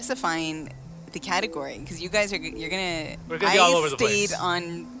specifying the category because you guys we're gonna be all over the place. I stayed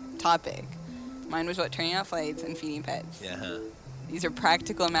on topic. Mine was about turning off lights and feeding pets. Yeah. These are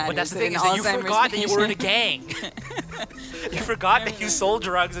practical matters. But that's the thing, is that you forgot that you were in a gang. You forgot that you sold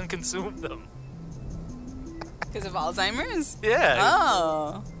drugs and consumed them. Because of Alzheimer's? Yeah.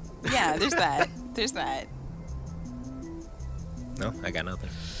 Oh. Yeah, there's that. There's that. No, I got nothing.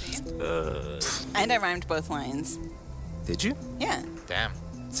 And I rhymed both lines. Did you? Yeah. Damn.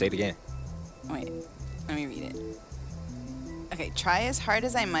 Say it again. Wait, let me read it. Okay, try as hard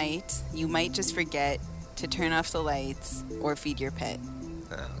as I might, you might just forget to turn off the lights or feed your pet.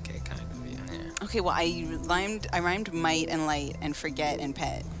 Okay, kind of, yeah. Okay, well, I rhymed might and light and forget and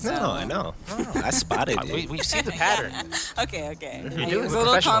pet. So. No, I know. I spotted it. We've seen the pattern. Okay. You're It was a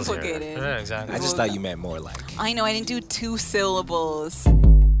little professionals here. complicated. Yeah, exactly. I just thought you meant more like... I know, I didn't do 2 syllables.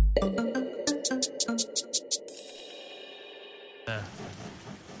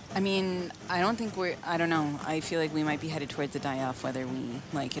 mean, I don't think I don't know. I feel like we might be headed towards a die-off whether we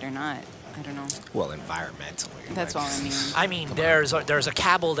like it or not. I don't know. Well, environmentally. That's all I mean. I mean, there's a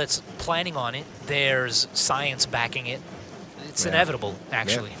cabal that's planning on it. There's science backing it. It's inevitable,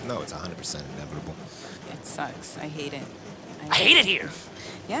 actually. Yeah. No, it's 100% inevitable. It sucks. I hate it. I hate it here.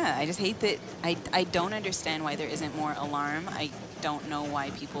 Yeah, I just hate that. I don't understand why there isn't more alarm. I don't know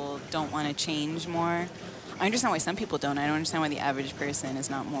why people don't want to change more. I understand why some people don't. I don't understand why the average person is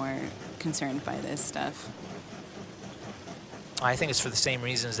not more concerned by this stuff. I think it's for the same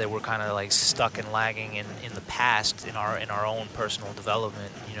reasons that we're kind of like stuck and lagging in the past in our own personal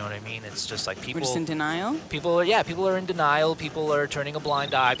development. You know what I mean? It's just like people. We're just in denial? People are in denial. People are turning a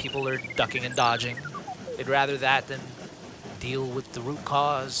blind eye. People are ducking and dodging. They'd rather that than deal with the root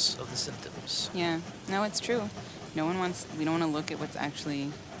cause of the symptoms. Yeah. No, it's true. We don't want to look at what's actually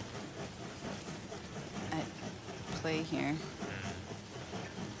at play here.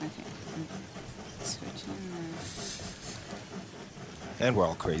 Okay. Switching. And we're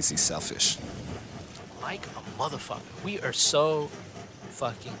all crazy selfish. Like a motherfucker. We are so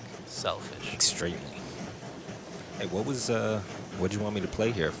fucking selfish. Extremely. Hey, what do you want me to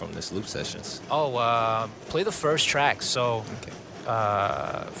play here from this Loop Sessions? Oh, play the first track. So, Okay.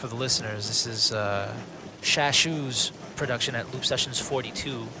 for the listeners, this is Shashu's production at Loop Sessions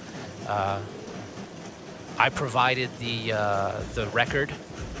 42. I provided the record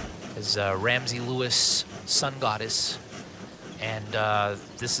as Ramsey Lewis, Sun Goddess, and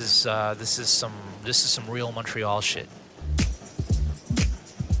this is some real Montreal shit.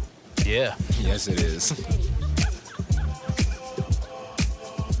 Yeah. Yes, it is.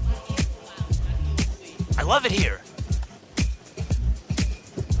 I love it here.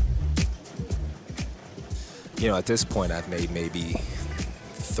 You know, at this point, I've made maybe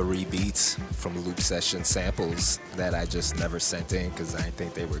 3 beats from Loop Session samples that I just never sent in because I didn't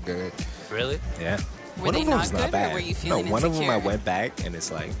think they were good. Really? Yeah. Were One they of them's not not good, bad. or were you feeling No, one of them I insecure? went back and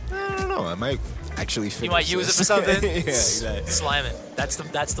it's like, I don't know, I might actually finish You might use it this. for something. Yeah, exactly. Slam it. That's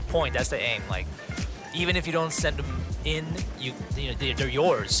the point. That's the aim. Like, even if you don't send them in, you know they're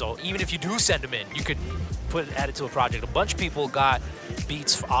yours. So even if you do send them in, you could add it to a project. A bunch of people got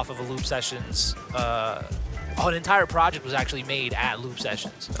beats off of a Loop Sessions. An entire project was actually made at Loop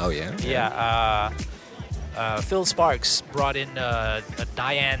Sessions. Oh, yeah? Yeah. Phil Sparks brought in a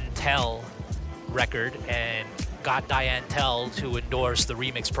Diane Tell record and got Diane Tell to endorse the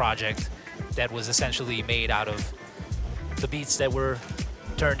remix project that was essentially made out of the beats that were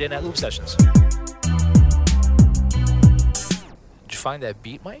turned in at Loop Sessions. Did you find that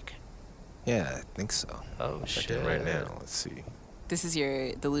beat, Mike? Yeah, I think so. Oh, shit. Checking right now. Let's see. This is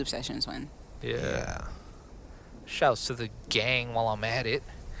the Loop Sessions one. Yeah. Shouts to the gang while I'm at it.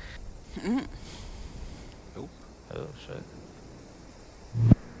 Mm. Nope. Oh, shit.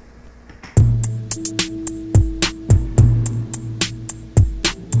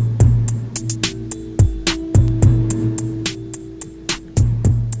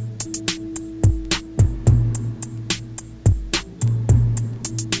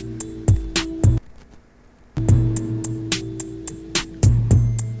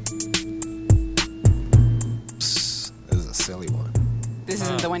 Psst, this is a silly one. This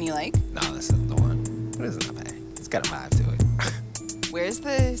isn't the one you like? No, this isn't the one. It isn't that bad. It's got a vibe to it. Where's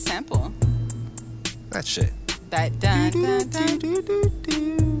the sample? That shit. That dun dun dun.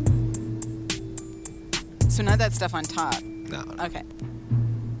 So not that stuff on top. No, no, Okay.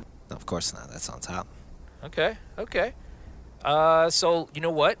 no, of course not. That's on top. Okay. So you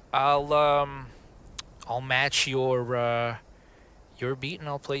know what? I'll match your beat and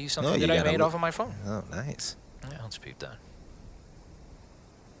I'll play you something you that I gotta made look- off of my phone. Oh, nice. Yeah, let's peep that.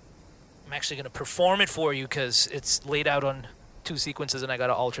 I'm actually gonna perform it for you because it's laid out on 2 sequences and I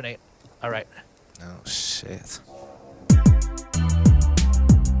gotta alternate. All right. Oh, shit.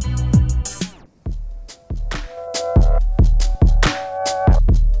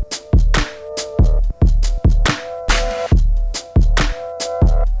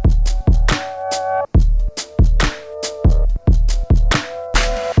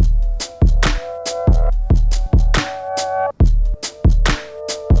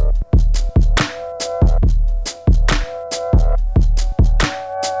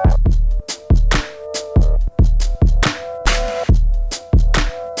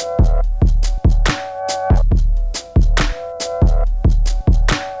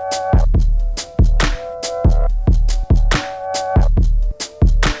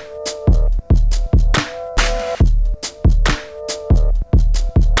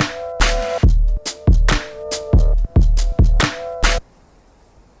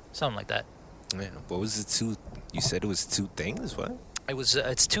 Something like that. Yeah, what was the 2? You said it was 2 things? What? It was.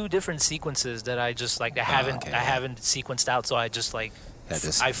 It's two different sequences that I just like. I haven't sequenced out, so I just like.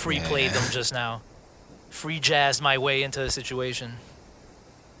 I free played them just now. Free jazzed my way into the situation.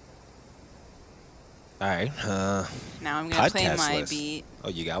 All right. Now I'm gonna play my list. beat. Oh,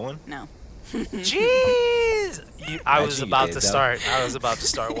 you got one? No. Jeez! I was about to though. start. I was about to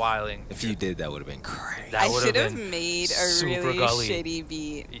start wiling. If you did, that would have been crazy. That I would've should have been made a super really gully. shitty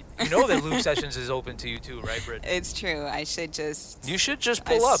beat. You know that Loop Sessions is open to you too, right, Britt? It's true. I should just. You should just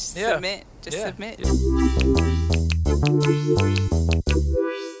pull up. Yeah. Submit. Just Yeah. submit.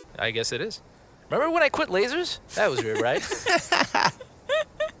 I guess it is. Remember when I quit lasers? That was weird, right?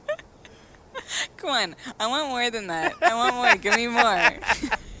 Come on. I want more than that. I want more. Give me more.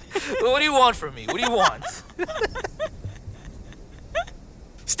 Well, what do you want from me? What do you want?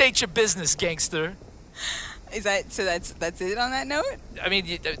 State your business, gangster. Is that so? That's it on that note. I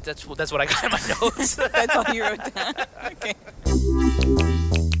mean, that's what I got in my notes. That's all you wrote down. Okay.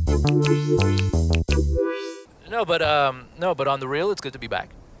 No, but on the real, it's good to be back.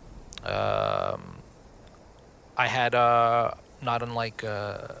 I had not unlike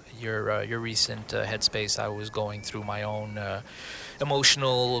your recent headspace, I was going through my own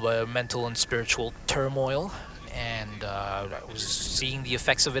emotional, mental, and spiritual turmoil, and I was seeing the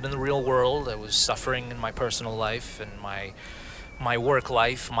effects of it in the real world. I was suffering in my personal life and my work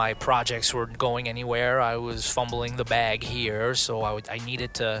life. My projects weren't going anywhere. I was fumbling the bag here, so I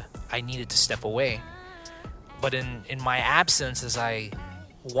needed to step away. But in my absence, as I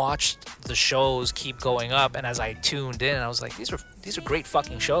watched the shows keep going up, and as I tuned in, I was like, these are great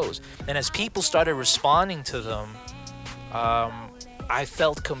fucking shows. And as people started responding to them, I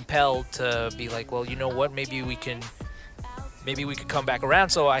felt compelled to be like, well, you know what? Maybe we could come back around.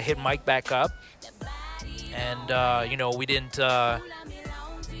 So I hit Mike back up, and we didn't.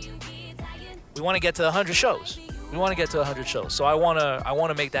 We want to get to 100 shows. We want to get to 100 shows. So I want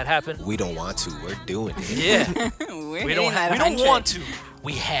to make that happen. We don't want to. We're doing it. Yeah. We don't want to.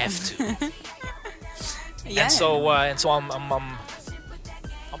 We have to. Yeah. And so I'm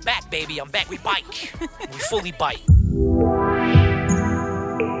back, baby. I'm back. We bike. We fully bike.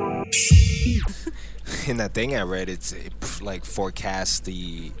 In that thing I read, it like forecasts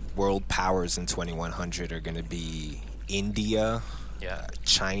the world powers in 2100 are going to be India, Yeah.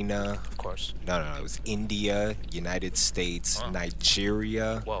 China. Of course. No, it was India, United States,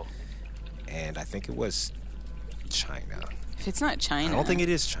 Nigeria, Whoa. and I think it was China. If it's not China, I don't think it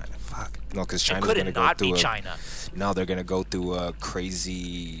is China. Fuck. No, because It China's going to could go not through be China. No, they're going to go through a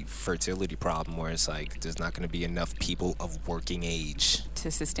crazy fertility problem where it's like there's not going to be enough people of working age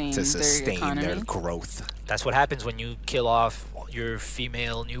to sustain, to their sustain economy. their growth. That's what happens when you kill off your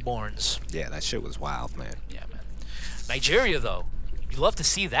female newborns. Yeah, that shit was wild, man. Yeah, man. Nigeria, though, you love to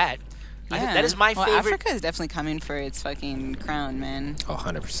see that. Yeah. That is my well, favorite. Africa is definitely coming for its fucking crown, man. Oh,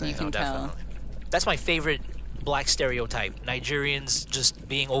 100%. You can tell. Definitely. That's my favorite black stereotype. Nigerians just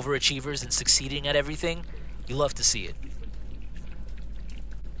being overachievers and succeeding at everything. You love to see it.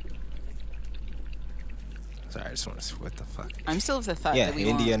 Sorry, I just want to see what the fuck. I'm still of the thought Yeah, that we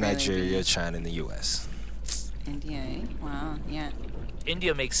India, won't really Nigeria, be- China, and the U.S. India, eh? Wow, yeah.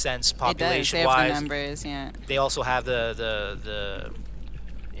 India makes sense It does. They have the population-wise. numbers, yeah. They also have the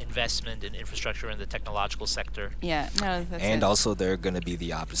investment in infrastructure in the technological sector. Yeah, no, that's And it. also, they're going to be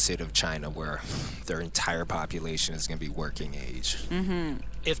the opposite of China, where their entire population is going to be working age.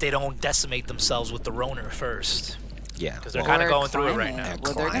 If they don't decimate themselves with the Rona first. Yeah. Because they're well, kind of Or going through it right climate. now. and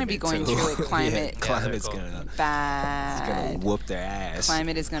Well, they're gonna be climate, going too. through a climate- Yeah, climate's they're going to Bad. whoop their ass.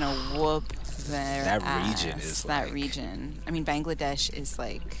 Climate is going to whoop their That ass. region is That like- region. I mean, Bangladesh is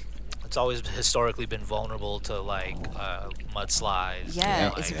like... It's always historically been vulnerable to like mudslides. Yeah,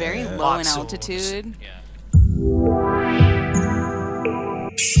 and, it's like, very yeah. low in monsoons. altitude. Yeah.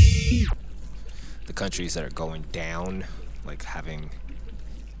 The countries that are going down, like having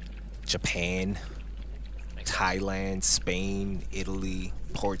Japan, Thailand, Spain, Italy,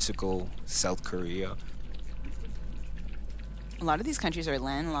 Portugal, South Korea. A lot of these countries are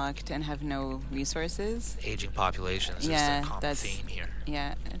landlocked and have no resources. Aging populations Yeah, is the common that's- theme here.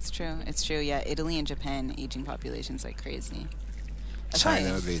 Yeah, it's true. It's true. Yeah, Italy and Japan, aging populations like crazy. That's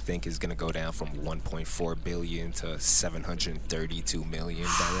China, why- they think, is going to go down from 1.4 billion to 732 million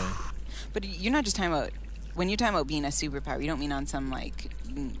by then. But you're not just talking about... When you're talking about being a superpower, you don't mean on some, like,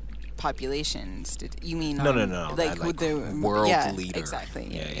 populations. You mean No, on... no, no. Like, Like with the... world yeah, leader. Exactly.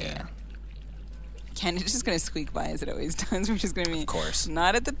 Yeah. Canada's just going to squeak by as it always does. We're just going to be, Of course.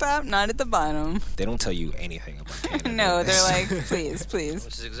 not at the top, not at the bottom. They don't tell you anything about Canada. No, they're like, please.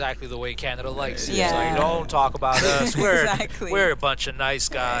 Which is exactly the way Canada likes it. Yeah. It's like, don't talk about us. Exactly. We're a bunch of nice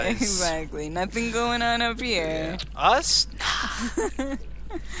guys. Exactly. Nothing going on up here. Us?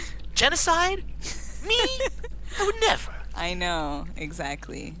 Genocide? Me? I would never. I know.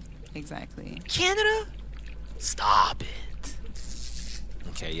 Exactly. Canada? Stop it.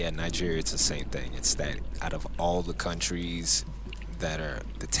 Okay, yeah, Nigeria, it's the same thing. It's that out of all the countries that are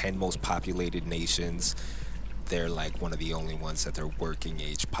the 10 most populated nations, they're like one of the only ones that their working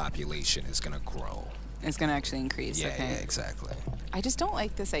age population is going to grow. It's going to actually increase. Yeah, okay. yeah, exactly. I just don't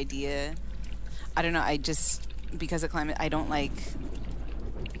like this idea. I don't know. Because of climate, I don't like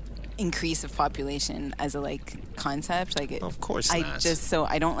increase of population as a concept. Of course I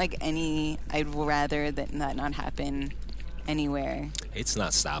not. I don't like any. I'd rather that not happen anywhere. It's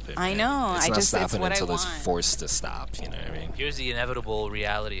not stopping. I man. know. It's not stopping what I until it's want. forced to stop. You know what I mean? Here's the inevitable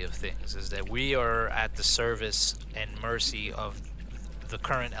reality of things, is that we are at the service and mercy of the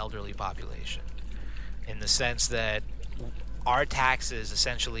current elderly population, in the sense that our taxes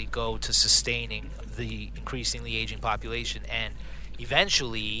essentially go to sustaining the increasingly aging population, and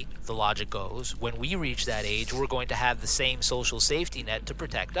eventually, the logic goes, when we reach that age, we're going to have the same social safety net to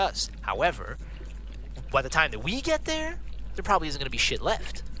protect us. However, by the time that we get there probably isn't going to be shit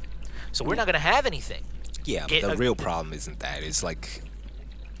left. So we're not going to have anything. Yeah, but the real problem isn't that. It's like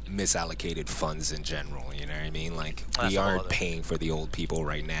misallocated funds in general. You know what I mean? Like, we aren't paying for the old people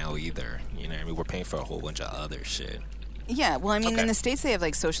right now either. You know what I mean? We're paying for a whole bunch of other shit. Yeah, well, I mean, in the States they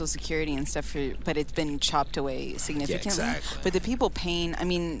have Social Security and stuff, but it's been chopped away significantly. Yeah, exactly. But the people paying, I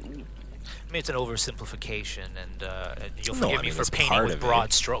mean, it's an oversimplification, and you'll No, forgive I me mean, for it's painting part with of broad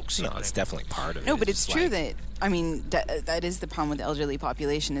it. strokes. No, it's definitely part of it. no, but it's true like, that, I mean, that is the problem with the elderly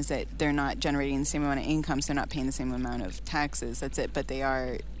population, is that they're not generating the same amount of income, so they're not paying the same amount of taxes. That's it. But they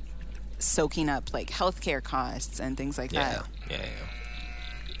are soaking up healthcare costs and things like that. Yeah.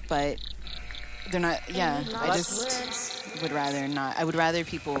 But they're not. Yeah, I just would rather not. I would rather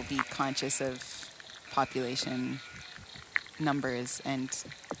people be conscious of population numbers and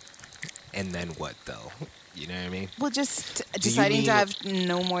then what, though? You know what I mean? Well, just deciding to have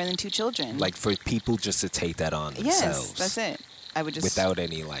no more than 2 children. Like, for people just to take that on themselves. Yes, that's it. I would just without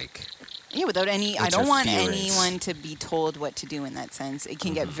any without any. I don't want interference. anyone to be told what to do in that sense. It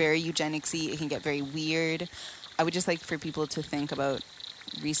can get very eugenicsy. It can get very weird. I would just like for people to think about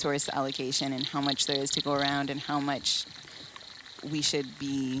resource allocation and how much there is to go around and how much we should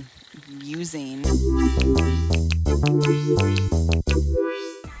be using.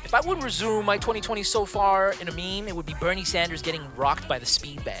 If I would resume my 2020 so far in a meme, it would be Bernie Sanders getting rocked by the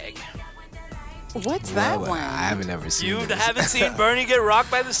speed bag. What's that one? I haven't ever seen You this. haven't seen Bernie get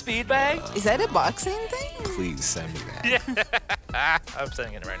rocked by the speed bag? Is that a boxing thing? Please send me that. I'm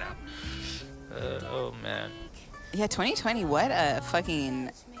sending it right now. Oh, man. Yeah, 2020, what a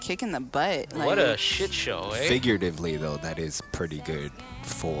fucking kick in the butt. What a shit show, eh? Figuratively, though, that is pretty good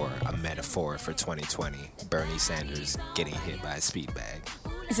for a metaphor for 2020. Bernie Sanders getting hit by a speed bag.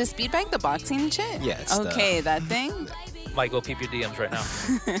 Is a speed bag the boxing shit? Yeah, it's okay, that thing? Mike, go peep your DMs right now.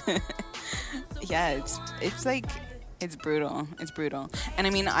 Yeah, it's brutal. It's brutal. And I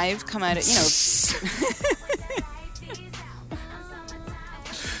mean, I've come at it,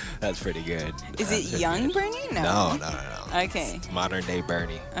 That's pretty good. Is it young Bernie? No. Okay. Modern day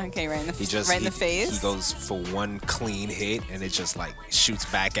Bernie. Okay, right in the He face. He goes for one clean hit and it just shoots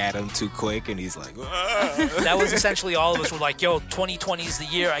back at him too quick and he's like, "Ah." That was essentially all of us. We're like, yo, 2020 is the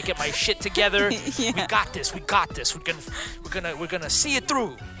year I get my shit together. Yeah. We got this. We're gonna see it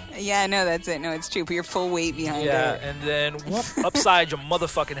through. Yeah, no, that's it. No, it's true. Put your full weight behind Yeah, it. and then whoop, upside your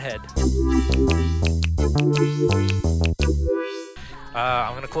motherfucking head.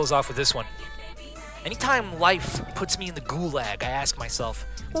 I'm gonna close off with this one. Anytime life puts me in the gulag, I ask myself,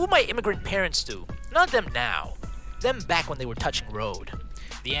 what would my immigrant parents do? Not them now. Them back when they were touching road.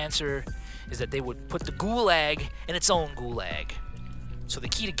 The answer is that they would put the gulag in its own gulag. So the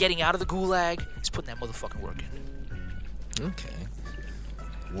key to getting out of the gulag is putting that motherfucking work in. Okay.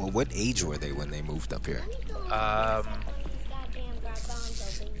 Well, what age were they when they moved up here?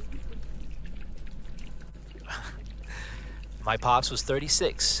 My pops was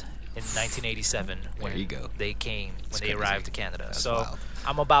 36 in 1987 when There you go. they came, when they crazy. arrived to Canada. That's So wild.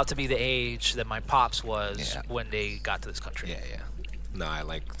 I'm about to be the age that my pops was Yeah. when they got to this country. Yeah. No, I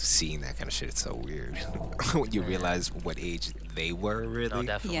like seeing that kind of shit. It's so weird when you realize what age they were, really. No,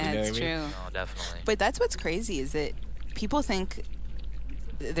 definitely. Yeah, You know it's what I mean? true. No, definitely. But that's what's crazy is that people think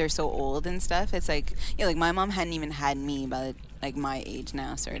they're so old and stuff. It's like, yeah, like my mom hadn't even had me by the like my age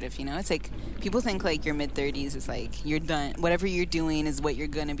now, sort of, you know? It's like people think like your mid-30s is like you're done. Whatever you're doing is what you're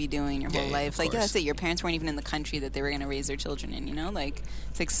going to be doing your whole life. Like, yeah, that's it. Your parents weren't even in the country that they were going to raise their children in, you know? Like,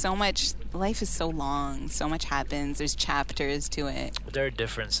 it's like so much, life is so long. So much happens. There's chapters to it. But there are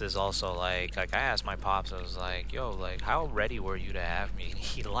differences also. Like I asked my pops, I was like, yo, like, how ready were you to have me?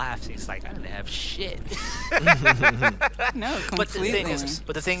 He laughs. He's like, I didn't have shit. No, completely.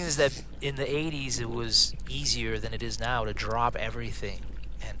 But the thing is that in the 80s, it was easier than it is now to drop everything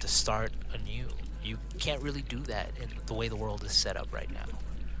and to start anew. You can't really do that in the way the world is set up right now.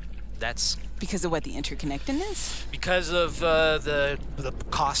 That's because of what, the interconnectedness? because of the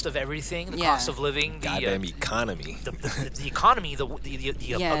cost of everything, the cost of living, the Goddamn economy. the economy, the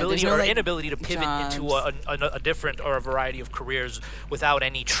Yeah, ability there's no, or like, inability to pivot into a different or a variety of careers without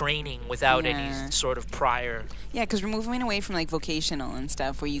any training, without Yeah. any sort of prior. Yeah, because we're moving away from like vocational and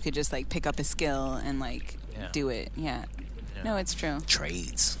stuff where you could just like pick up a skill and like do it. Yeah. No, it's true.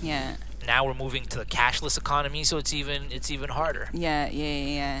 Trades. Yeah. Now we're moving to the cashless economy, so it's even harder. Yeah.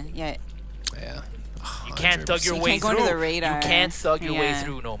 Yeah. You can't thug your You way can't go through. under the radar. You can't thug your way Yeah.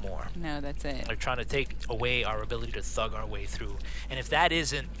 through no more. No, that's it. They're trying to take away our ability to thug our way through. And if that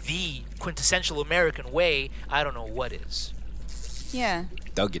isn't the quintessential American way, I don't know what is. Yeah.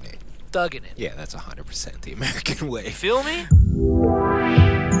 Thugging it. Thugging it. Yeah, that's 100% the American way. You feel me?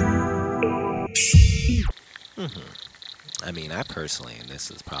 I mean, I personally, and this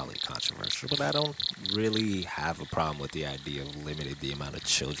is probably controversial, but I don't really have a problem with the idea of limiting the amount of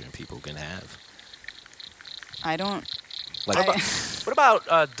children people can have. I don't. Like, What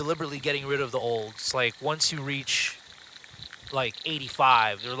about deliberately getting rid of the olds? Like, once you reach, like,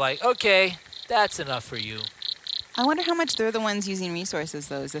 85, they're like, okay, that's enough for you. I wonder how much they're the ones using resources,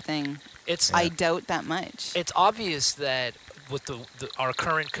 though, is the thing. I doubt that much. It's obvious that with our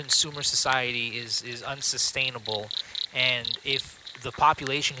current consumer society is unsustainable, and if the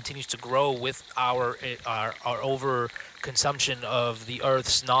population continues to grow with our over consumption of the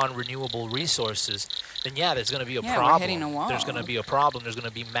Earth's non-renewable resources, then there's going to be a problem. We're hitting a wall. There's going to be a problem. There's going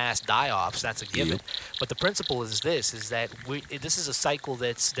to be mass die-offs. That's a given. Yep. But the principle is that this is a cycle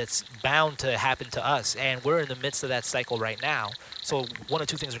that's bound to happen to us, and we're in the midst of that cycle right now. So one of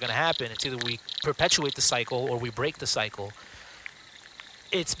two things are going to happen. It's either we perpetuate the cycle or we break the cycle.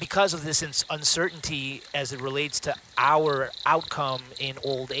 It's because of this uncertainty as it relates to our outcome in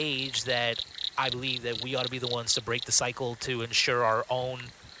old age that I believe that we ought to be the ones to break the cycle to ensure our own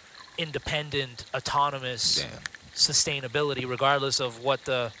independent, autonomous sustainability, regardless of what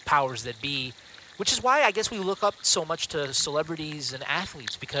the powers that be. Which is why I guess we look up so much to celebrities and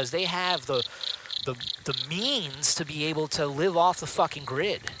athletes, because they have the means to be able to live off the fucking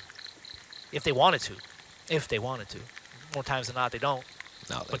grid if they wanted to. More times than not, they don't.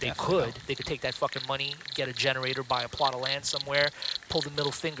 No, But they could. They could take that fucking money, get a generator, buy a plot of land somewhere, pull the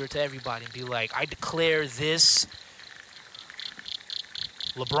middle finger to everybody and be like, I declare this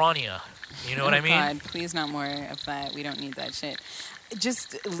LeBronia. You know what I mean? God, please not more of that. We don't need that shit.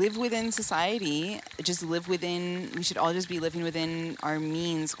 Just live within society. We should all just be living within our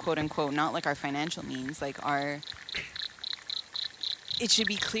means, quote unquote, not like our financial means, like it should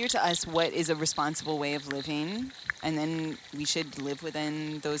be clear to us what is a responsible way of living, and then we should live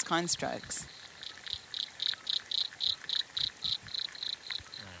within those constructs.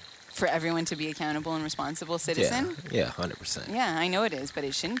 For everyone to be accountable and responsible citizen? Yeah, 100%. Yeah, I know it is, but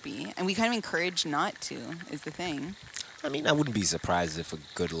it shouldn't be. And we kind of encourage not to, is the thing. I mean, I wouldn't be surprised if a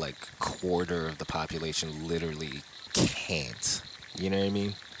good, quarter of the population literally can't. You know what I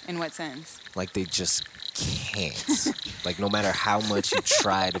mean? In what sense? Like, they just can't. No matter how much you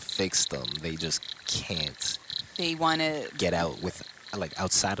try to fix them, they just can't. They want to get out with,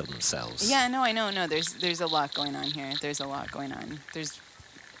 outside of themselves. Yeah, no, I know. No, there's a lot going on here. There's a lot going on. There's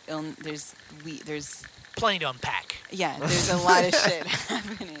plenty to unpack. Yeah, there's a lot of shit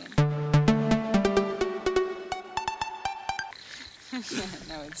happening.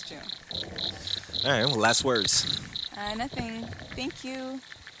 No, it's true. All right, well, last words. Nothing. Thank you.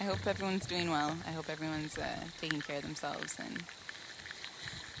 I hope everyone's doing well. I hope everyone's taking care of themselves and,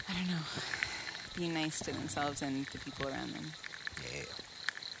 I don't know, being nice to themselves and the people around them.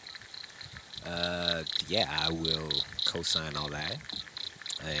 Yeah. I will co-sign all that.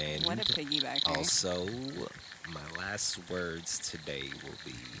 And what a piggybacker. Also, my last words today will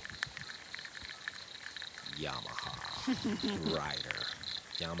be Yamaha Rider.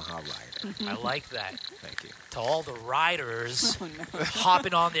 Yamaha Rider. I like that. Thank you. To all the riders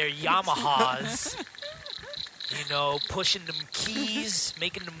hopping on their Yamahas, pushing them keys,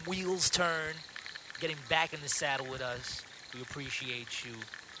 making them wheels turn, getting back in the saddle with us. We appreciate you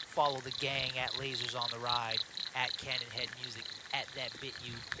follow the gang at Lasers on the Ride, at Cannon Head Music, at That Bit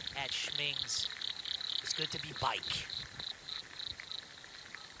You, at Schmings. It's good to be bike.